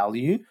more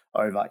value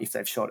over if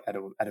they've shot at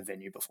a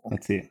venue before.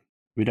 That's it.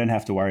 We don't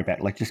have to worry about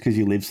like just because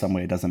you live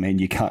somewhere doesn't mean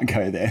you can't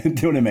go there. Do you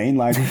know what I mean?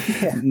 Like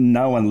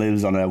no one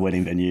lives on a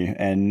wedding venue.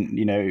 And,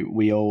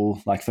 we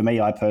all like for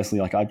me, I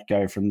personally like I'd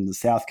go from the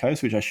South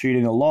Coast, which I shoot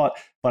in a lot,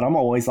 but I'm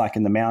always like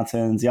in the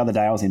mountains. The other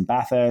day I was in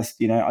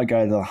Bathurst, I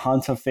go to the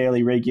Hunter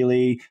fairly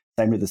regularly,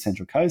 same with the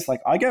Central Coast.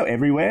 Like I go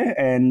everywhere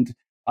and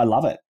I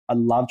love it. I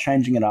love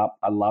changing it up.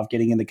 I love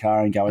getting in the car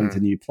and going to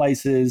new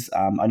places.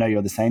 I know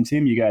you're the same,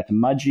 Tim. You go to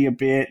Mudgee a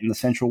bit in the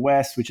Central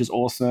West, which is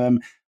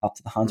awesome. Up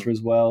to the Hunter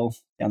as well,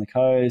 down the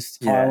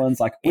coast,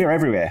 Highlands. Like we're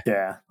everywhere.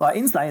 Yeah. Like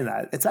in saying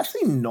that, it's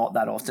actually not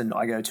that often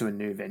I go to a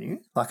new venue.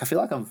 Like I feel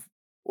like I've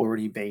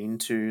already been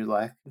to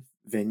like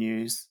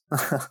venues.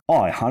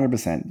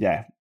 100%.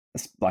 Yeah.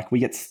 It's like I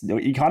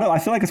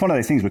feel like it's one of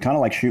those things. We kind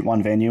of like shoot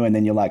one venue and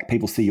then you're like,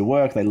 people see your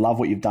work. They love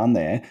what you've done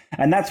there.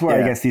 And that's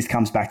where I guess this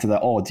comes back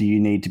to do you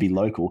need to be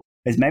local?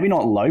 It's maybe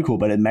not local,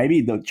 but it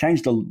maybe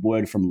change the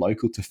word from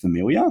local to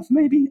familiar,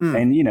 maybe.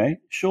 And,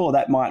 sure,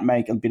 that might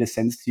make a bit of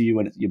sense to you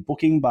when you're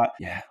booking, but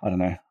yeah, I don't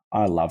know.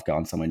 I love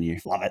going somewhere new.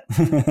 Love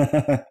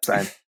it.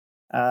 Same.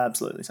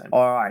 Absolutely same.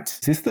 All right.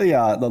 Is this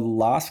the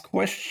last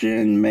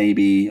question,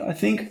 maybe, I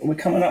think we're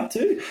coming up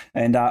to?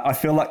 And I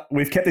feel like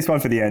we've kept this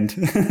one for the end.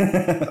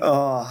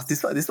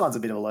 This one's a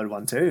bit of a loaded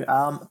one too.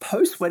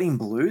 Post-wedding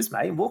blues,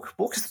 mate. Walk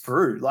us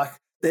through. Like,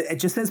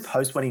 it just says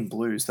post-wedding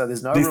blues, so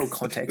there's no real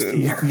context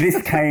here.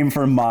 This came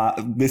from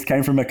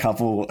a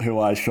couple who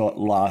I shot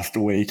last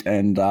week,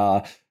 and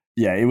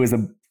it was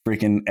a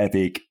freaking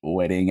epic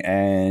wedding,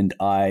 and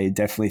I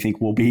definitely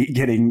think we'll be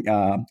getting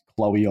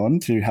Chloe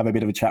on to have a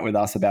bit of a chat with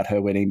us about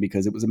her wedding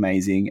because it was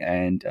amazing,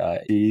 and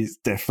she's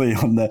definitely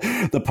on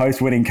the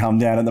post-wedding come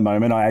down at the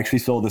moment. I actually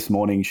saw this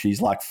morning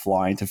she's like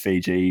flying to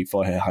Fiji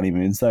for her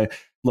honeymoon, so.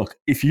 Look,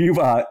 if you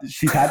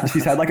she's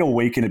had like a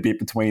week and a bit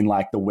between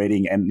like the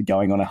wedding and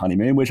going on a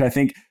honeymoon, which I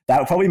think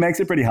that probably makes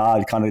it pretty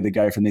hard kind of to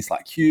go from this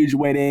like huge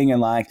wedding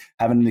and like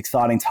having an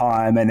exciting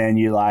time. And then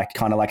you like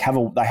kind of like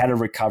they had a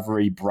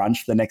recovery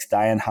brunch the next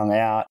day and hung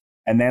out.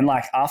 And then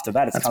like after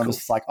that, it's kind of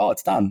just like, oh,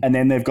 it's done. And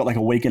then they've got like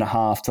a week and a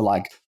half to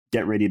like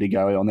get ready to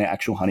go on their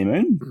actual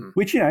honeymoon,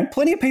 which,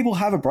 plenty of people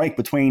have a break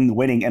between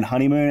wedding and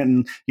honeymoon.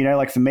 And,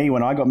 like for me,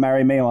 when I got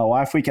married, me and my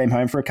wife, we came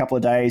home for a couple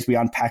of days. We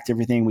unpacked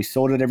everything. We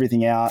sorted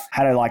everything out,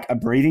 had a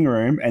breathing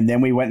room. And then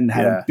we went and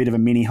had a bit of a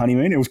mini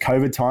honeymoon. It was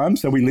COVID time.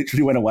 So we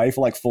literally went away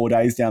for like 4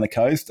 days down the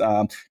coast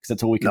because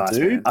that's all we could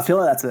do. Man. I feel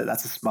like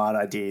that's a smart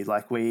idea.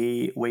 Like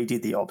we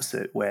did the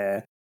opposite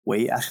where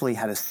we actually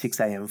had a 6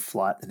 a.m.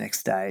 flight the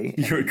next day.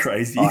 You're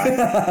crazy.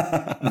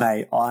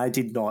 Mate, I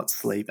did not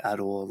sleep at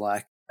all.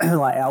 Like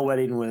our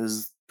wedding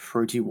was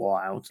pretty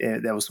wild.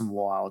 There was some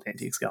wild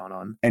antics going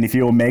on. And if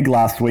you were Meg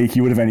last week,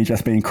 you would have only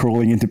just been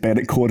crawling into bed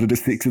at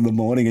 5:45 in the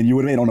morning and you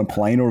would have been on a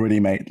plane already,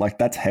 mate. Like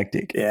that's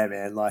hectic. Yeah,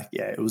 man. Like,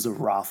 it was a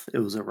rough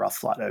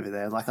flight over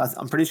there. Like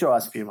I'm pretty sure I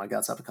spewed my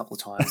guts up a couple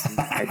of times and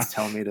Kate's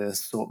telling me to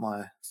sort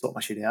my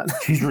shit out.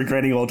 She's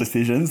regretting all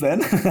decisions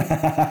then.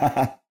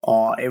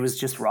 Oh, it was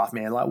just rough,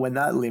 man. Like when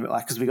that limo,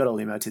 because we got a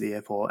limo to the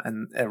airport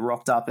and it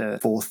rocked up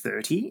at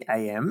 4:30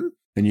 a.m.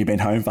 And you've been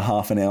home for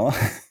half an hour.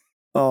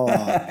 Oh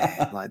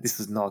man, like this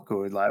is not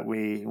good. Like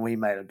we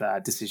made a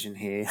bad decision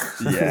here.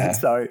 Yeah.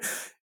 So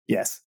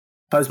yes,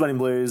 post-wedding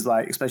blues,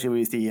 like especially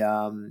with the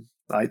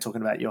like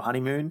talking about your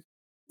honeymoon,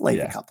 leave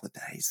a couple of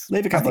days.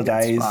 Leave a couple of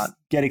days.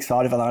 Get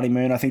excited for the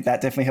honeymoon. I think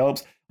that definitely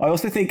helps. I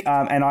also think,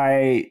 and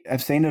I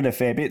have seen it a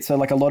fair bit. So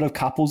like a lot of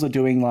couples are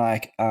doing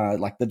like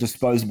the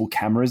disposable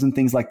cameras and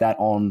things like that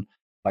on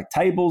like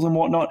tables and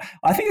whatnot.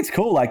 I think it's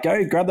cool. Like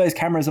go grab those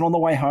cameras and on the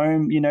way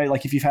home,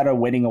 like if you've had a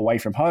wedding away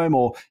from home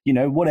or,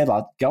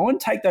 whatever, go and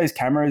take those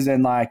cameras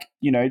and like,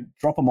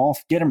 drop them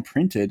off, get them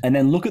printed and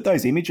then look at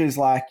those images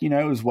like,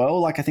 as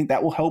well. Like I think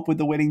that will help with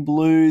the wedding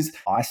blues.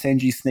 I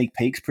send you sneak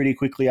peeks pretty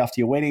quickly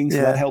after your wedding.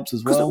 So that helps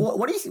as well.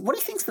 What do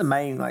you think's the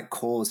main like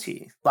cause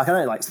here? Like I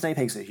know like sneak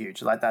peeks are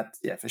huge like that.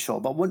 Yeah, for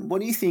sure. But what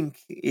do you think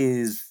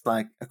is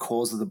like a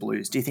cause of the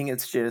blues? Do you think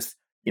it's just,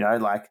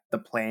 like the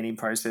planning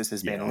process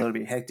has been a little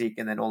bit hectic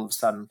and then all of a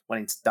sudden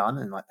when it's done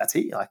and like, that's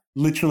it. Like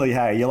literally,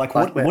 hey, you're like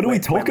what do we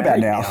talk about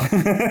now?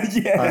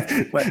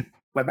 Yeah. Like,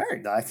 we're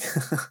married, like.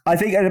 I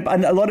think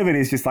a lot of it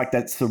is just like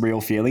that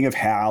surreal feeling of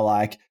how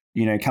like,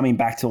 coming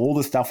back to all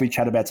the stuff we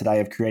chat about today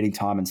of creating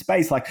time and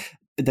space, like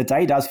the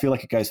day does feel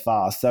like it goes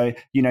fast. So,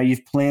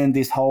 you've planned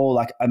this whole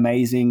like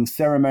amazing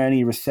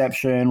ceremony,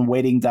 reception,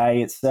 wedding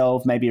day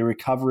itself, maybe a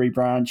recovery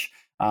brunch,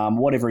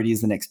 whatever it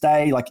is the next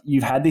day. Like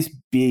you've had this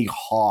big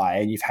high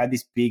and you've had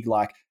this big,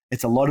 like,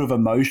 it's a lot of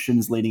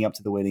emotions leading up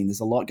to the wedding. There's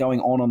a lot going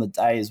on the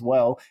day as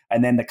well.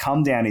 And then the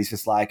come down is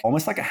just like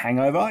almost like a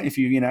hangover. If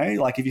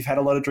like if you've had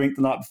a lot of drink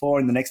the night before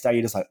and the next day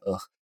you're just like,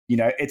 ugh.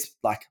 It's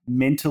like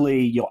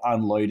mentally you're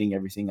unloading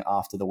everything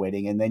after the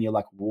wedding. And then you're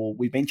like, well,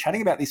 we've been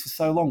chatting about this for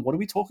so long. What are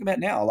we talking about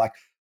now? Like,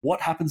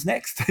 what happens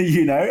next?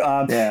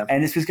 And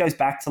this just goes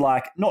back to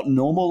like, not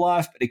normal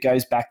life, but it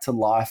goes back to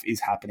life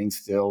is happening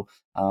still.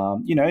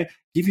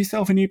 Give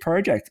yourself a new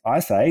project.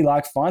 I say,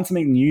 like, find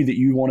something new that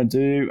you want to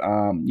do.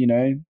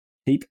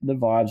 Keep the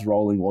vibes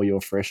rolling while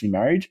you're freshly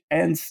married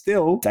and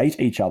still date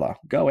each other.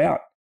 Go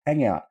out,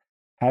 hang out,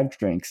 have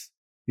drinks.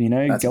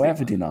 Go out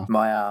for dinner.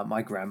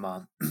 My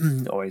grandma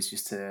always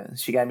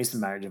she gave me some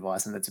marriage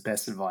advice, and it's the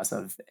best advice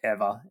I've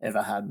ever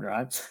had,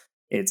 right?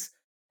 It's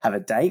have a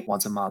date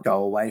once a month,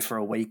 go away for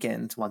a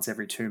weekend once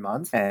every 2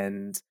 months,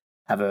 and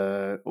have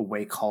a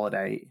week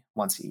holiday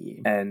once a year.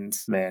 And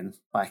man,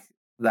 like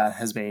that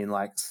has been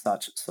like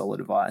such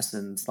solid advice.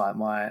 And like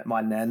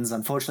my nan's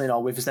unfortunately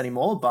not with us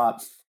anymore,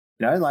 but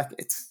like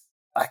it's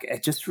like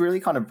it just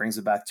really kind of brings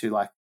it back to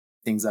like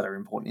things that are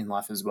important in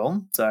life as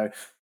well. So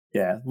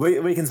yeah,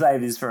 we can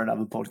save this for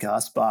another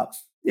podcast, but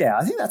yeah,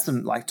 I think that's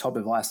some like top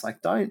advice.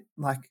 Like, don't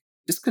like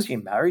just because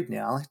you're married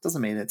now, it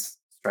doesn't mean it's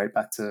straight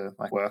back to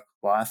like work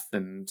life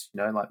and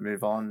like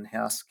move on,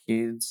 house,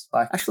 kids.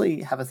 Like,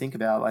 actually have a think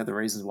about like the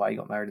reasons why you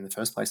got married in the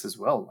first place as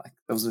well. Like,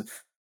 there was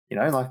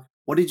like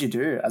what did you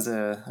do as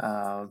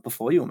a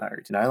before you were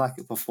married? Like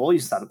before you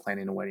started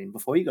planning a wedding,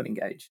 before you got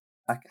engaged.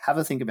 Like, have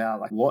a think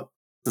about like what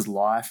does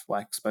life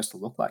like supposed to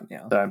look like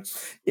now. So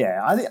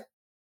yeah, I think.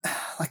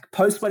 Like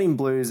post-wedding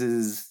blues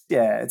is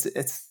it's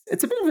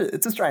a bit of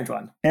it's a strange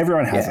one.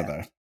 Everyone has it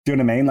though. Do you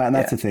know what I mean? Like, and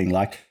that's the thing.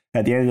 Like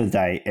at the end of the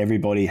day,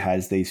 everybody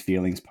has these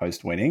feelings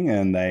post-wedding,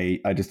 and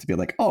they are just a bit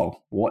like,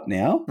 oh, what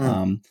now?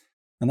 And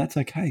that's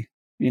okay.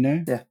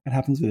 It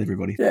happens with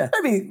everybody. Yeah,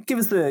 maybe give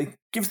us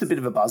a bit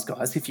of a buzz,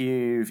 guys. If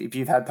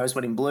you've had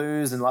post-wedding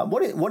blues, and like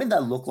what did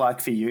that look like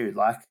for you?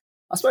 Like,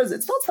 I suppose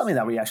it's not something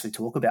that we actually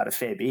talk about a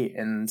fair bit,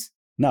 and.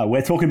 No,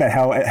 we're talking about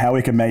how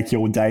we can make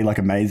your day like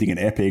amazing and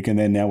epic, and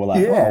then now we're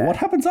like, oh, what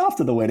happens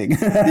after the wedding?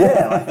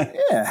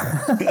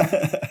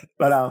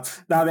 But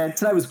no, man,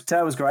 today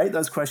was great.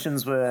 Those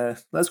questions were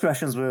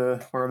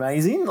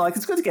amazing. Like,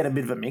 it's good to get a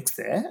bit of a mix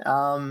there.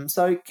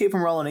 So keep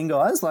them rolling in,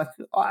 guys. Like,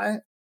 I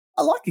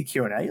like a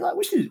Q&A. Like,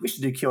 we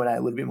should do Q&A a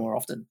little bit more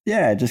often.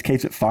 Yeah, it just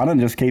keeps it fun and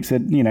just keeps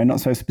it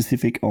not so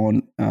specific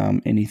on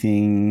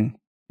anything.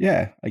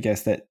 Yeah, I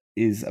guess that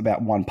is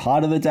about one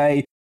part of the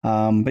day.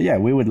 But yeah,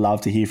 we would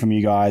love to hear from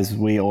you guys.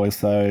 We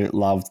also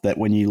loved that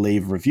when you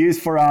leave reviews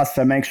for us.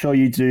 So make sure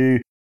you do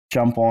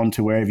jump on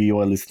to wherever you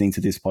are listening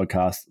to this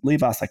podcast.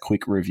 Leave us a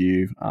quick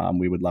review.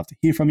 We would love to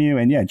hear from you.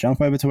 And yeah, jump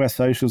over to our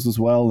socials as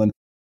well and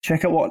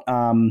check out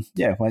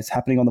what's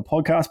happening on the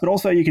podcast. But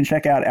also you can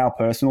check out our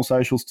personal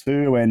socials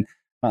too. And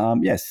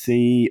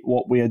see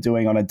what we are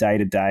doing on a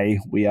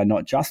day-to-day. We are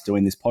not just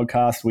doing this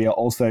podcast. We are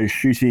also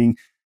shooting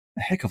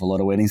a heck of a lot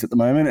of weddings at the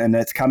moment, and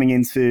it's coming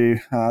into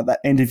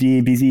that end of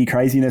year busy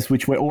craziness,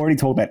 which we're already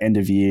talking about end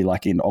of year,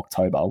 like in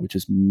October, which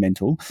is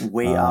mental.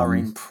 We are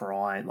in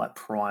prime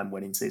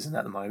wedding season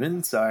at the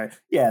moment. So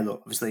yeah,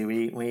 look, obviously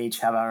we each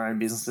have our own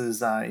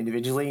businesses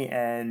individually,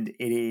 and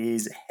it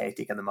is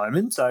hectic at the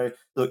moment. So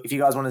look, if you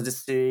guys wanted to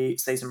see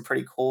some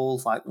pretty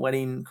cool like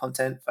wedding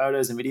content,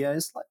 photos and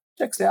videos, like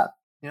check us out.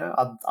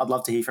 I'd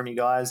love to hear from you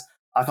guys.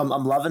 Like, I'm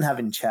loving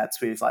having chats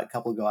with like a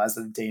couple of guys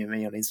that DM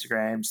me on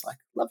Instagram. Just like,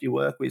 love your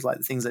work with like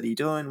the things that you're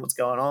doing, what's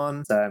going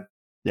on. So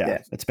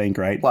yeah, it's been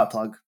great. Light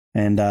plug.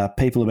 And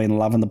people have been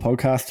loving the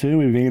podcast too.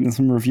 We've been getting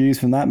some reviews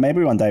from that.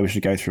 Maybe one day we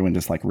should go through and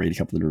just like read a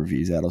couple of the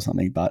reviews out or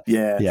something. But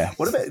yeah.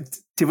 What about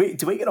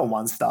did we get a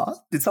 1 star?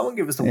 Did someone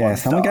give us a 1 star? Yeah,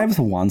 someone gave us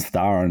a 1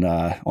 star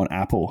on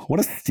Apple. What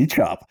a stitch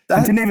up!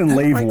 I didn't even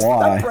leave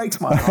why. That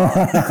breaks my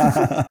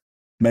heart.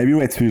 Maybe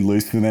we're too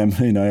loose for them,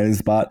 who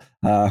knows, but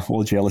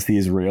all jealousy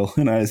is real,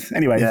 who knows.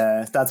 Anyway.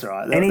 Yeah, that's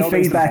right. Any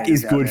feedback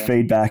is good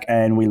feedback,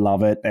 and we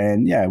love it.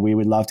 And yeah, we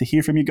would love to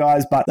hear from you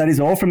guys. But that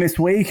is all from this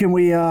week, and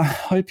we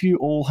hope you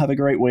all have a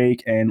great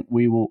week, and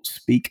we will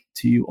speak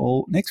to you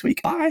all next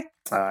week. Bye.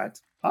 All right.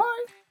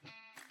 Bye.